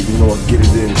me right, you know I get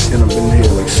it in, and I'm in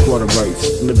here like squatter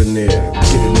rights, living there,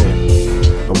 get it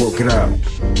in. I work it out,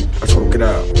 I talk it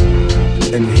out.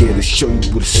 And here to show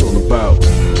you what it's all about.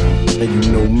 And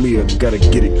you know me, I gotta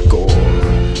get it going.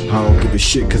 I don't give a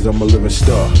shit cause I'm a living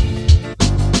star.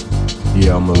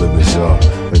 Yeah, I'm a living star.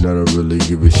 And I don't really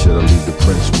give a shit, I leave the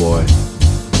prince, boy.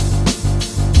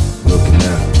 Looking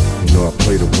out, you know I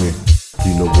play to win.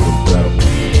 You know what I'm about.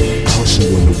 Hustle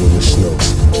when the snow.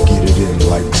 Get it in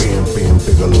like bam bam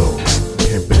bigelow.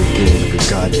 Pimp it again like a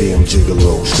goddamn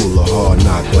gigolo. School of hard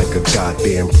knock like a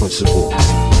goddamn principal.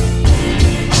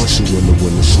 Hustle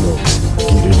when the snow.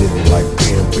 Get it in like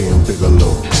bam bam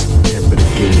bigelow. Pimp it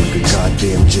again like a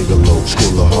goddamn gigolo.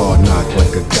 School of hard knock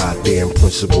like a goddamn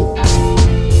principal.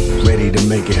 Ready to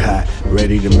make it hot,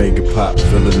 ready to make it pop,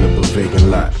 filling up a vacant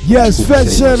lot. Yes, fat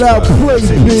shout out, play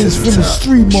biz from the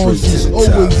street monsters,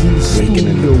 always in the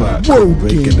studio, working.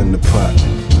 Break it in the pot,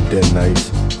 that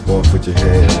nice. Off with your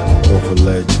head, off a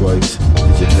leg twice,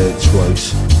 hit your head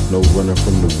twice. No running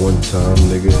from the one time,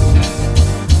 nigga.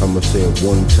 I'ma say it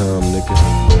one time, nigga.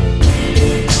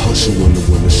 Hustle when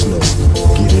the snow.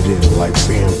 Get it in like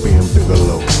bam bam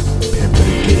bigelow. Pimp it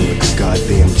again like a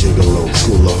goddamn gigolo.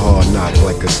 School of hard knock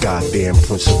like a goddamn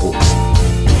principal.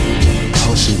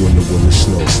 Hustle when the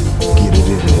snow. Get it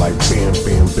in like bam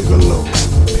bam bigelow.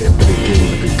 Pimp it again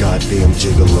like a goddamn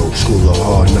gigolo. School of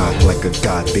hard knock like a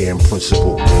goddamn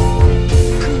principal.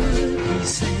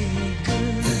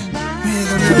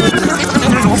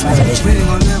 We ain't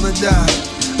gonna never die.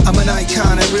 I'm an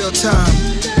icon in real time.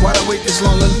 Why'd I wait this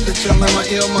long to let y'all in my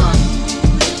ill mind?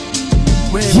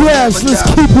 Yes, let's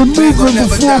keep it moving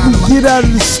before we get out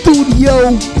of the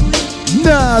studio.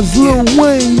 Nas, Lil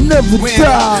Wayne, never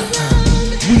die.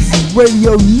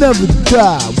 Wezzyradioshow, never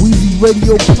die.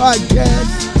 Wezzyradioshow podcast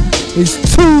is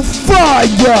too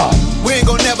fire. We ain't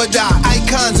gon' never die,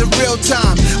 icons in real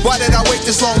time. Why did I wait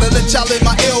this long to let y'all in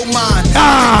my ill mind? The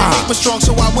hate was strong,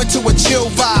 so I went to a chill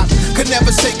vibe. Could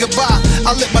never say goodbye,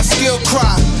 I let my skill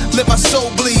cry, let my soul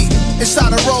bleed.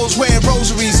 Inside a rose wearing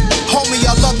rosaries. Homie,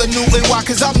 I love the new NY,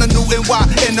 cause I'm the new NY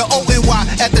and the old NY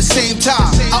at the same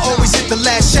time. I always hit the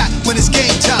last shot when it's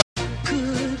game time.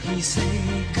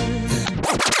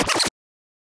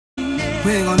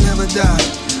 We ain't gonna never die.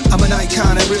 I'm an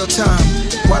icon in real time.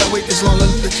 Why'd I wait this long to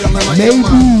let y'all in my Maybe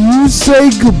you say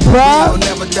goodbye. We ain't gonna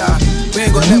never die. We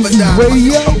ain't gonna never die.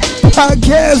 Radio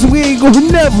podcast, we ain't gonna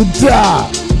never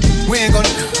die. We ain't gonna.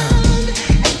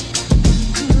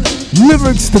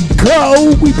 Lyrics to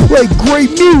go. We play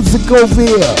great music over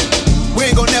here. We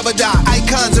ain't gon' never die,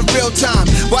 icons in real time.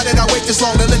 Why did I wait this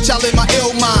long to let y'all in my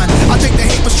ill mind? I think the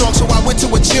hate was strong, so I went to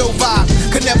a chill vibe.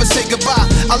 Could never say goodbye,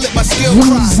 I let my skill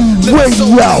cry.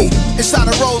 Radio.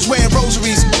 Inside a rose wearing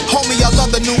rosaries. Homie, I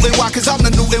love the new NY, cause I'm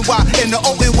the new NY and the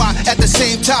old NY at the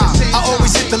same time. I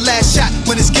always hit the last shot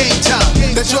when it's game time.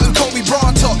 The Jordan Kobe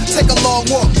Braun talk, take a long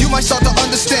walk. You might start to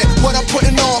understand what I'm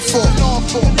putting on for.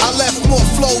 I left more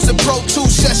flows and Pro 2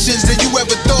 sessions than you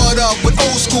ever thought of with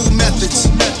old school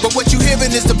methods. But what you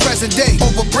hearing is the present day.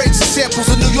 Over breaks and samples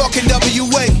of New York and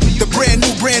WA. The brand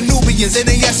Nubians,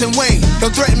 NAS and Wayne.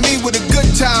 Don't threaten me with a good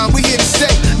time, we here to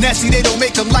stay. Nasty, they don't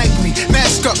make them like me.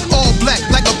 Mask up, all black,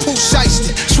 like a Pooh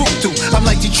Shiesty. Swoop through, I'm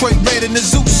like Detroit Red in the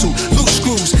Zoot suit. Loose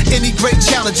screws, any great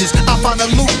challenges, I find a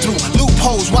loop through.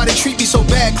 Loopholes, why they treat me so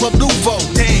bad, Club Nouveau.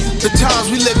 Damn, the times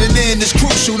we living in is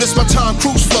crucial. This my Tom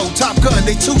Cruise flow. Top Gun,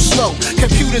 they too slow.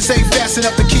 Computers ain't fast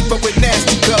enough to keep up with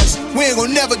nasty, cuz we ain't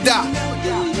gonna never die.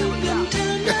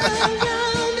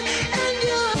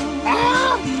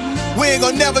 We ain't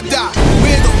gonna never die.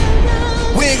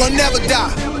 We ain't gonna never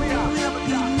die.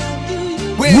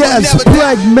 We ain't yes, gonna never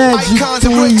Black die. Magic Icons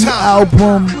 3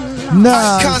 album.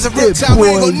 Icons of real time. We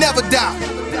ain't gonna never die.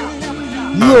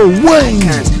 Lil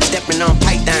Wayne. Stepping on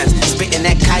pythons, spitting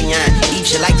that cayenne. Eat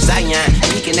you like Zion,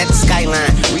 peeking at the skyline.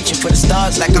 Reaching for the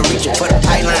stars like I'm reaching for the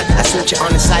pylon. I switch it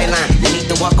on the sideline. You need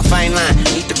to walk a fine line.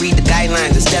 Need to read the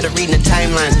guidelines instead of reading the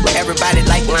timelines. Where everybody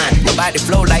like line, nobody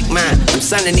flow like mine. I'm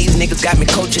sonning these niggas, got me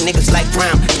coaching niggas like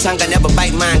prime. Tongue I never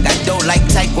bite mine, got dough like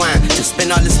Taekwon. To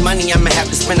spend all this money, I'ma have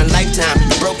to spend a lifetime.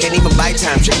 You broke, can't even buy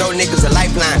time. Should throw niggas a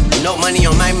lifeline. No money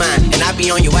on my mind, and I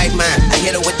be on your white mind. I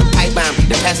hit her with the pipe bomb,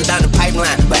 then pass it down the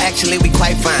pipeline. But actually we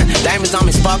quite fine. Diamonds on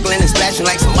me sparkling and splashing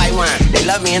like some white wine. They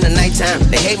love me in the nighttime,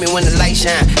 they hate me when the light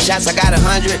shine. Shots I got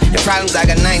 100, and problems I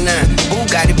got 99. Boo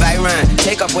got it by Ryan,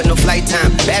 take off with no flight time.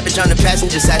 Bad bitch on the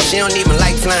passenger side, she don't even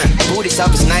like flying. Booty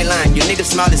soft as nightline, you niggas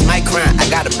small as my crime. I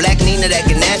got a black Nina that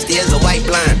get nasty as a white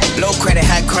blind. Low credit,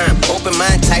 high crime, open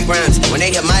mind, tight rhymes. When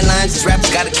they hit my lines, these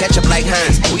rappers gotta catch up like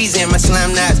Hines. Weezy in my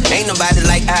slime knives, ain't nobody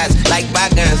like eyes. Like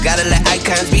bygones, gotta let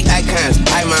icons be icons.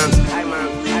 Hi moms.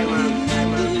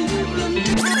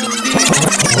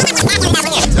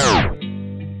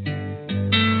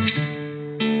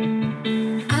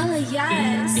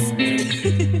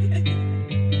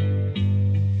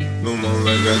 No more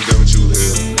like goddamn what you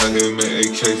here. I hear me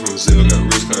AK from Zell, got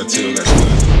rich clientele, got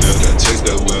shit, got chase,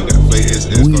 got well, got play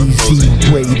SS, got frozen.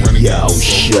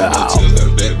 Wezzyradioshow. Got a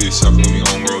bad bitch shopping with me on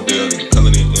Rodale,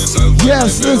 color it inside.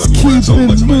 Yes, let's keep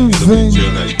it moving.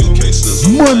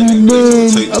 Money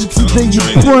man, up to your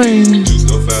brain.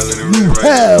 You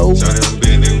hell.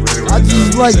 I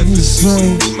just like this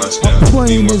song. I'm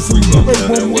playing this and play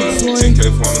one more song,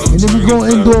 and then we're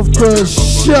gonna end off the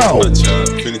show.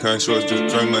 Finny kind shorts,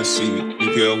 just drink my seed.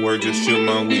 BPL word, just chill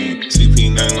my weed.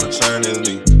 CP9 on shine and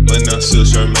leave. But now still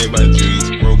shirt made by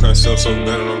G's. Roll kind self so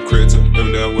better on credit.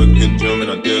 Every day I work, hit drum,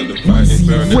 and I dare to fight.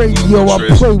 Radio, I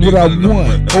play what I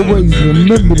want. Always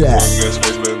remember that.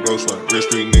 Real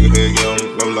street nigga, head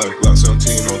young, low life. Block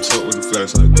 17 on top with the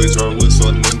flashlight. Quick draw with so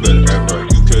nigga better act right.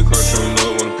 UK car showing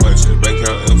up when I play shit. Bank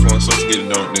out influence, so to get it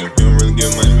down there. He don't really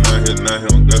get money, not hit, not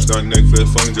him. That's start neck fit,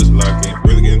 funny, just lock in.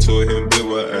 Really get into it, him, bit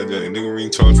what I did. Nigga ring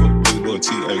charge for really do a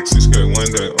TA. 6 carry one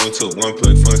day, on took one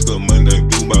play, fun still Monday.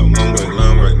 Do about one way,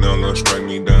 line right now, Lord strike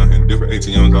me down. And different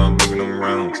 18 young dogs making them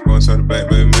rounds. Go inside the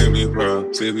back, baby, make me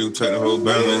proud. See if you take the whole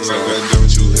balance. I got done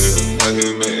what you here. I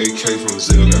hear me AK from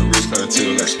Zell, got rich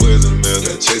clientele, got squares in the mail,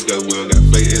 got chase, got will, got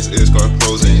play SS, car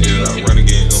pros and ill. I run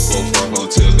again, info for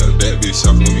hotels, got a bad bitch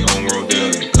shopping with me on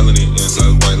Rodale. And color it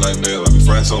inside white like mail. I be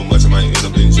frying so much I might end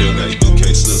up in jail. Got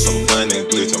UK slips, I'ma find that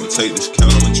glitch. I'ma take this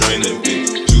count, I'ma drain that bitch.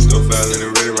 Juice go foul and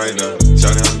it ready right now.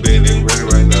 Shout out the bed, nigga ready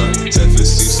right now.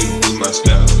 10-50-60, lose my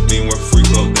style. Mean work free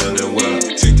flow down that wild.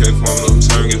 10K from a little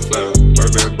turn, get flour.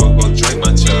 Burberry buck, go drink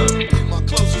my child.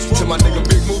 To my nigga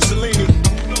Big Mussolini,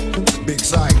 Big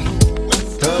Zyke,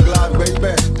 Thug Life,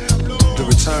 baby. The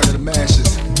return of the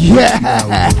masses. Yeah,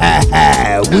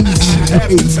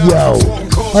 yo.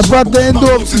 I'm about to end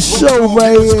off the show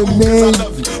right here, man.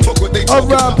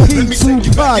 R.I.P.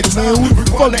 Tupac, man. Who the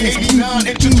fuck is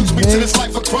PPP, man?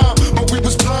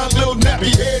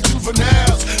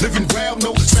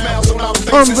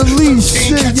 Unreleased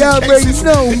shit, y'all already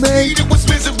know, man.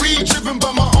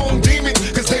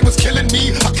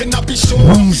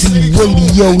 Weezy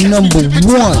Radio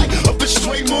 #1. Up the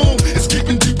straight moon, it's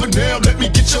getting deeper now. Let me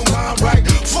get your mind right.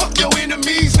 Fuck your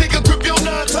enemies, nigga, grip your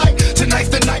nine tight. Tonight's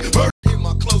the night.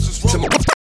 My closest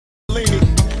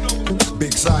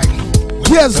Big sight.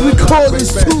 Yes, we call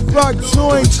this Tupac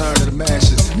joint.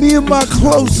 Me and my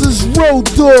closest road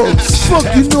dogs. Fuck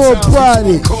you know about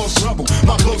it.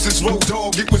 My closest road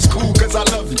dog, it was cool cause I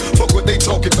love you. Fuck what they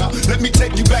talking about. Let me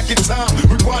take you back in time.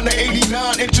 Rewind to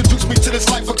 89, introduce me to this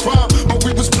life of crime. But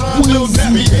we was blind, little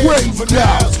nappy heads,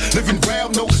 living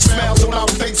round, no smiles on our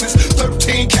faces.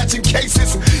 13 catching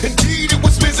cases. Indeed, it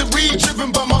was misery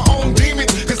driven by my own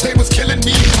demons. Cause they was killing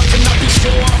me. I cannot be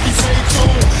sure I'll be saved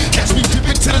soon. Catch me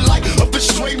dipping to the light of the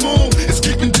straight moon. It's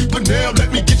getting deeper now,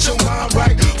 let me get your mind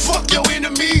right. Fuck your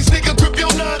enemies, nigga, grip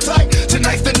your nine tight.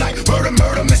 Tonight's the night, murder,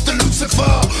 murder, Mr.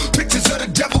 Lucifer. Pictures of the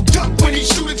devil duck when he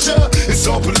shoot at ya. It's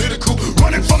all political,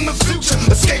 running from the future.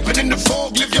 Escaping in the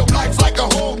fog, live your life like a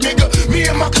hog, nigga. Me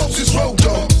and my closest road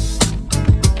dog.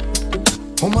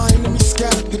 All my enemies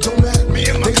scattered, it don't matter. Me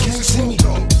and my can't see me.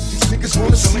 These niggas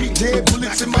wanna sleep, dead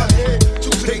bullets in my head.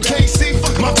 They can't see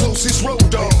my closest road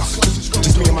dogs.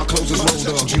 Just me and my closest road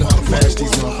dogs. You know how to fast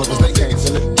these motherfuckers, they can't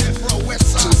feel it.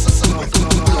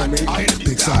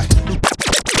 Big side.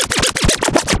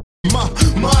 My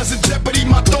mind's in jeopardy,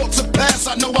 my thoughts are past.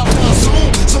 I know I'll die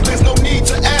soon, so there's no need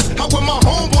to ask. How will my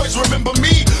homeboys remember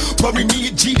me? Bury me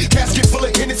a G, casket full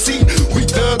of Hennessy. We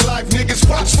thug life niggas,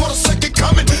 watch for the second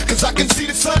coming. Cause I can see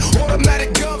the sun,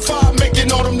 automatic gunfire,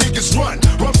 making all them niggas run.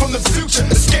 Run from the future,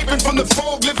 escaping from the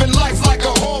fog, living life like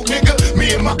a hog, nigga.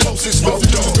 Me and my closest road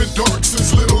dog. It's been dark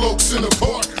since Little Oaks in the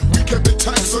park. We kept it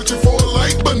tight, searching for a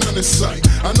light, but none in sight.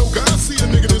 I know God see a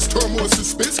nigga that's turmoil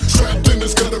suspense. Trapped in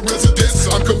this gutter residence,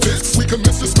 I'm convinced we can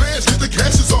miss the smash. Get the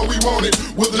cash is all we wanted.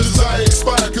 Will the desire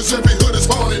expire? Cause every hood is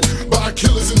haunted by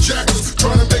killers and jackals.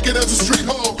 Trying to make it as a street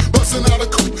hog. Busting out a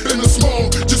coupe in the small.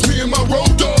 Just me and my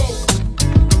road dog.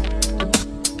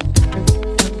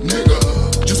 Nigga,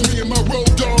 just me and my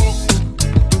road dog.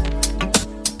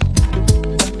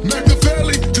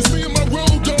 Machiavelli, just me and my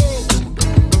road dog.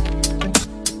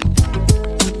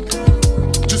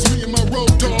 Just me and my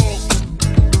road dog.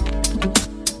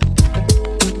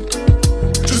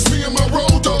 Just me and my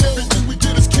road dog. Everything we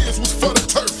did as kids was for the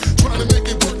turf. Trying to make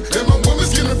it work, and my woman's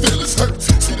getting her feelings hurt.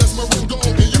 See, that's my road dog,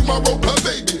 and you my road pub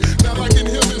baby. Not liking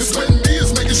him and sweating me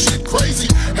is making shit crazy.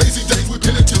 Hazy days with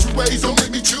penitentiary ways don't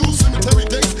make me choose. Cemetery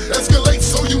days escalate,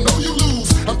 so you know you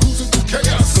lose. I'm cruising through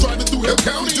chaos, driving through Hell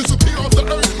County, disappear off the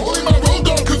earth. Only my road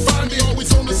dog could find me,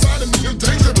 always on the side of me in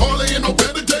danger. Parlaying on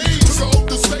better days, so I hope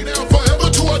to stay down forever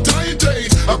to our dying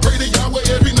days. I pray to Yahweh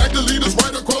every night to lead us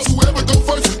right across. Whoever go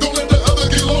first, don't let the other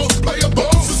get lost. Play a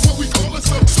boss, is what we call it.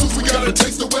 Some suits we gotta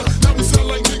taste the wealth. Now we sound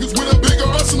like niggas with a bigger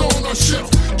arsenal on our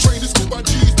shelf. Train is school by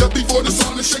G's, death before the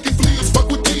sun and shaking fleas. Fuck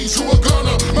with these, you a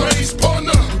gunner, my ace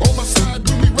partner. On my side,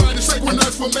 do we ride in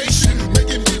synchronized formation?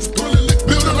 Making hits, pulling licks,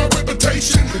 building our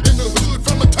reputation. In the hood,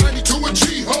 from a tiny to a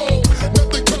G-hole.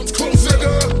 Nothing comes closer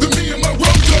to me and my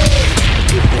road dog.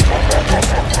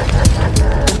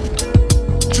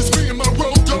 Just me and my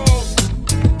road dog.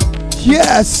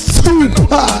 Yes,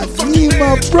 Tupac, me and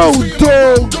my road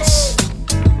dogs.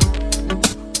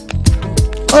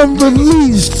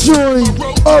 Unreleased joint,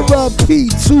 R.I.P.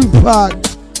 Tupac.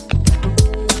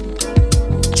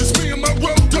 Just me and my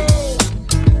road dog.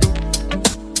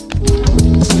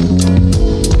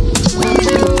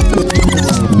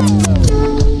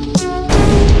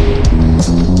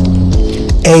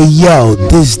 Hey yo,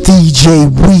 this DJ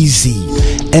Weezy,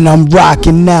 and I'm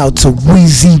rocking out to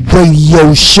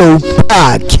Wezzyradioshow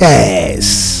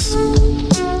podcast.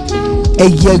 Hey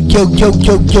yo, you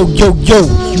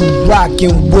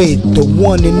rockin' with the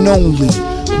one and only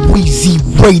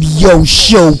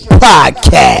Wezzyradioshow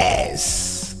podcast.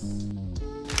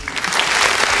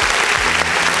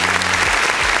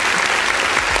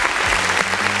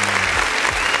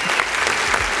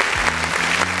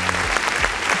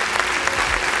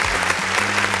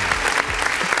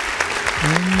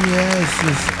 Yes,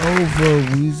 it's over.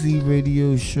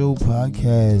 Wezzyradioshow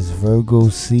podcast, Virgo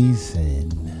season,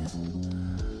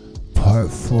 part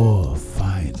 4,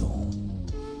 final.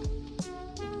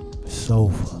 It's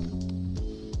over.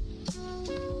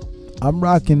 I'm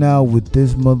rocking out with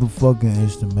this motherfucking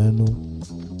instrumental.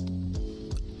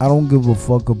 I don't give a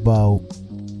fuck about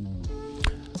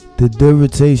the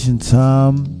duration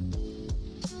time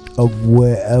of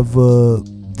wherever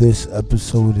this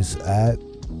episode is at.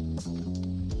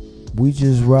 We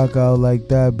just rock out like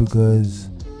that because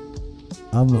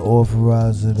I'm the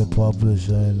authorizer, the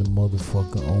publisher, and the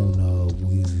motherfucking owner of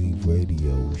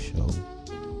Wezzyradioshow.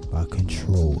 I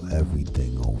control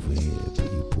everything over here,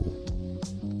 people.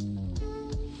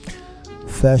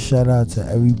 Fast shout out to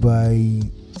everybody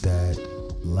that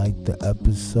liked the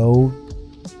episode.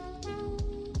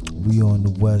 We on the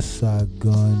West Side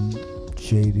Gun,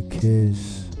 Jada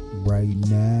Kiss, right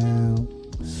now.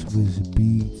 Swizz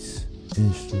Beats,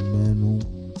 instrumental.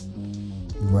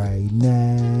 Right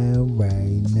now.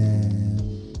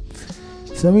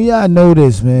 Some of y'all know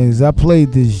this, man, because I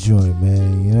played this joint,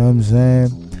 man. You know what I'm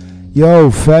saying?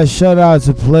 Yo, fast shout out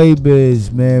to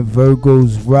Playbiz, man.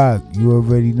 Virgo's Rock. You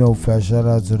already know. Fast shout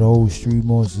out to the whole Street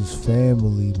Monsters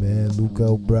family, man. Luke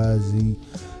El Brazzi,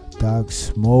 Doc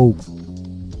Smoke,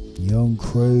 Young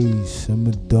Craze,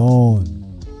 Simmer Dawn.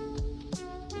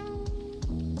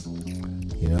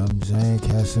 You know what I'm saying?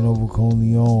 Casanova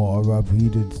Corleone, R.I.P.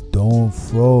 to Dawn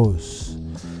Frost.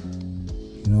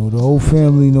 You know, the whole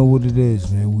family know what it is,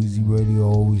 man. Weezy Radio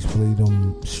always play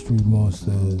them Street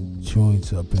Monster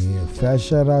joints up in here. Fast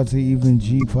shout out to even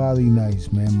G Poly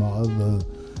Nice, man. My other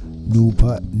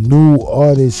new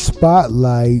artist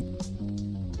spotlight,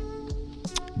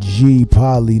 G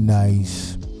Poly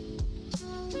Nice.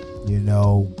 You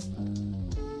know,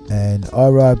 and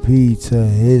R.I.P. to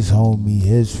his homie,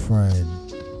 his friend,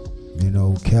 you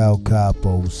know, Cal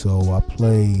Capo. So I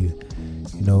played,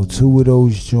 you know, 2 of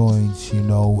those joints, you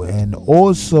know, and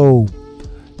also,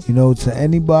 you know, to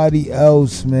anybody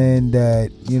else, man,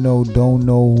 that, you know, don't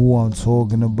know who I'm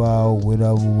talking about,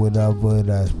 whatever,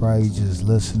 that's probably just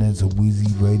listening to Weezy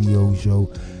Radio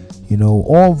Show, you know,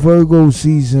 on Virgo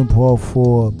season part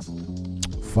 4,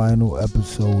 final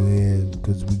episode here,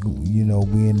 because we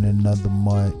in another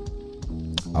month.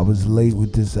 I was late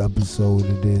with this episode.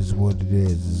 It is what it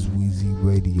is. It's Weezy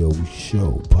Radio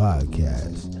Show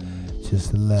podcast.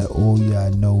 Just to let all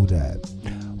y'all know that.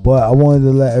 But I wanted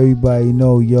to let everybody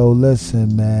know, yo,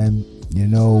 listen, man, you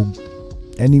know,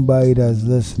 anybody that's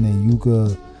listening, you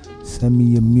could send me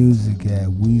your music at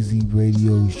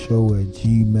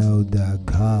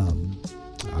wezzyradioshow@gmail.com.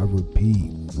 I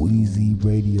repeat,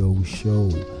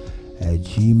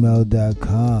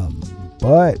 wezzyradioshow@gmail.com.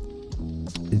 But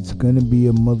it's gonna be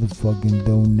a motherfucking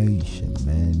donation,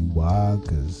 man. Why?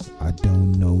 Because I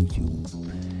don't know you.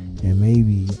 And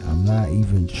maybe I'm not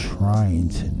even trying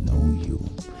to know you.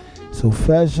 So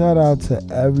fast shout out to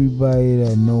everybody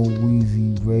that know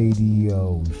Weezy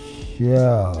Radio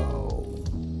Show.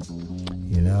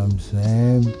 You know what I'm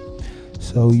saying?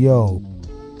 So yo,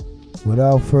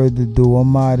 without further ado,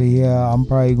 I'm out of here. I'm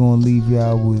probably gonna leave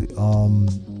y'all with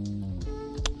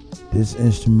this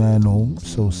instrumental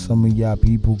so some of y'all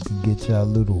people could get y'all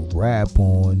little rap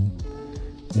on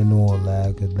and all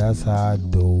that, cause that's how I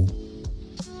do.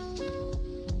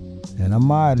 And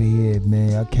I'm out of here,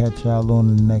 man. I'll catch y'all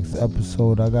on the next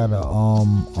episode. I got a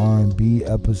R&B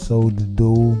episode to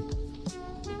do.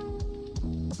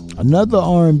 Another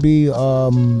R&B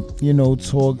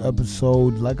talk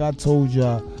episode. Like I told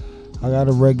y'all, I got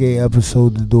a reggae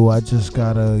episode to do. I just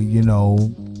gotta,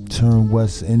 turn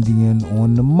West Indian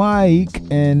on the mic,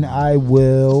 and I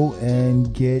will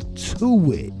and get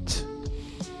to it.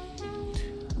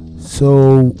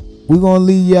 So we're gonna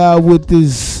leave y'all with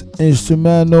this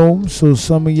instrumental, so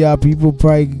some of y'all people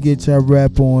probably could get y'all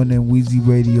rap on, and Weezy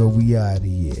Radio, we out of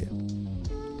here.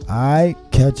 Alright,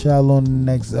 catch y'all on the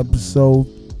next episode.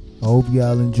 I hope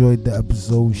y'all enjoyed the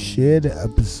episode. Share the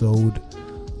episode.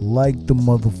 Like the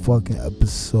motherfucking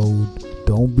episode.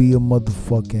 Don't be a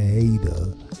motherfucking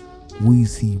hater.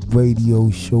 Weezy Radio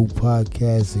Show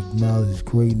podcast. Acknowledge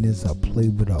greatness. I play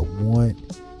what I want.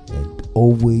 And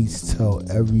always tell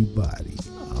everybody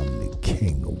I'm the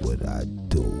king of what I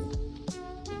do.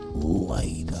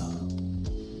 Later.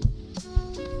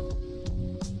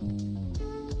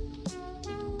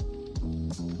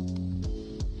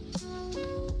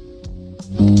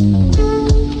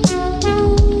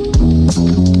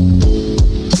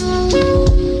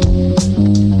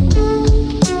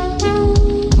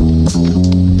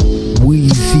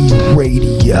 Weezy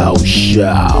Radio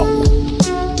Show.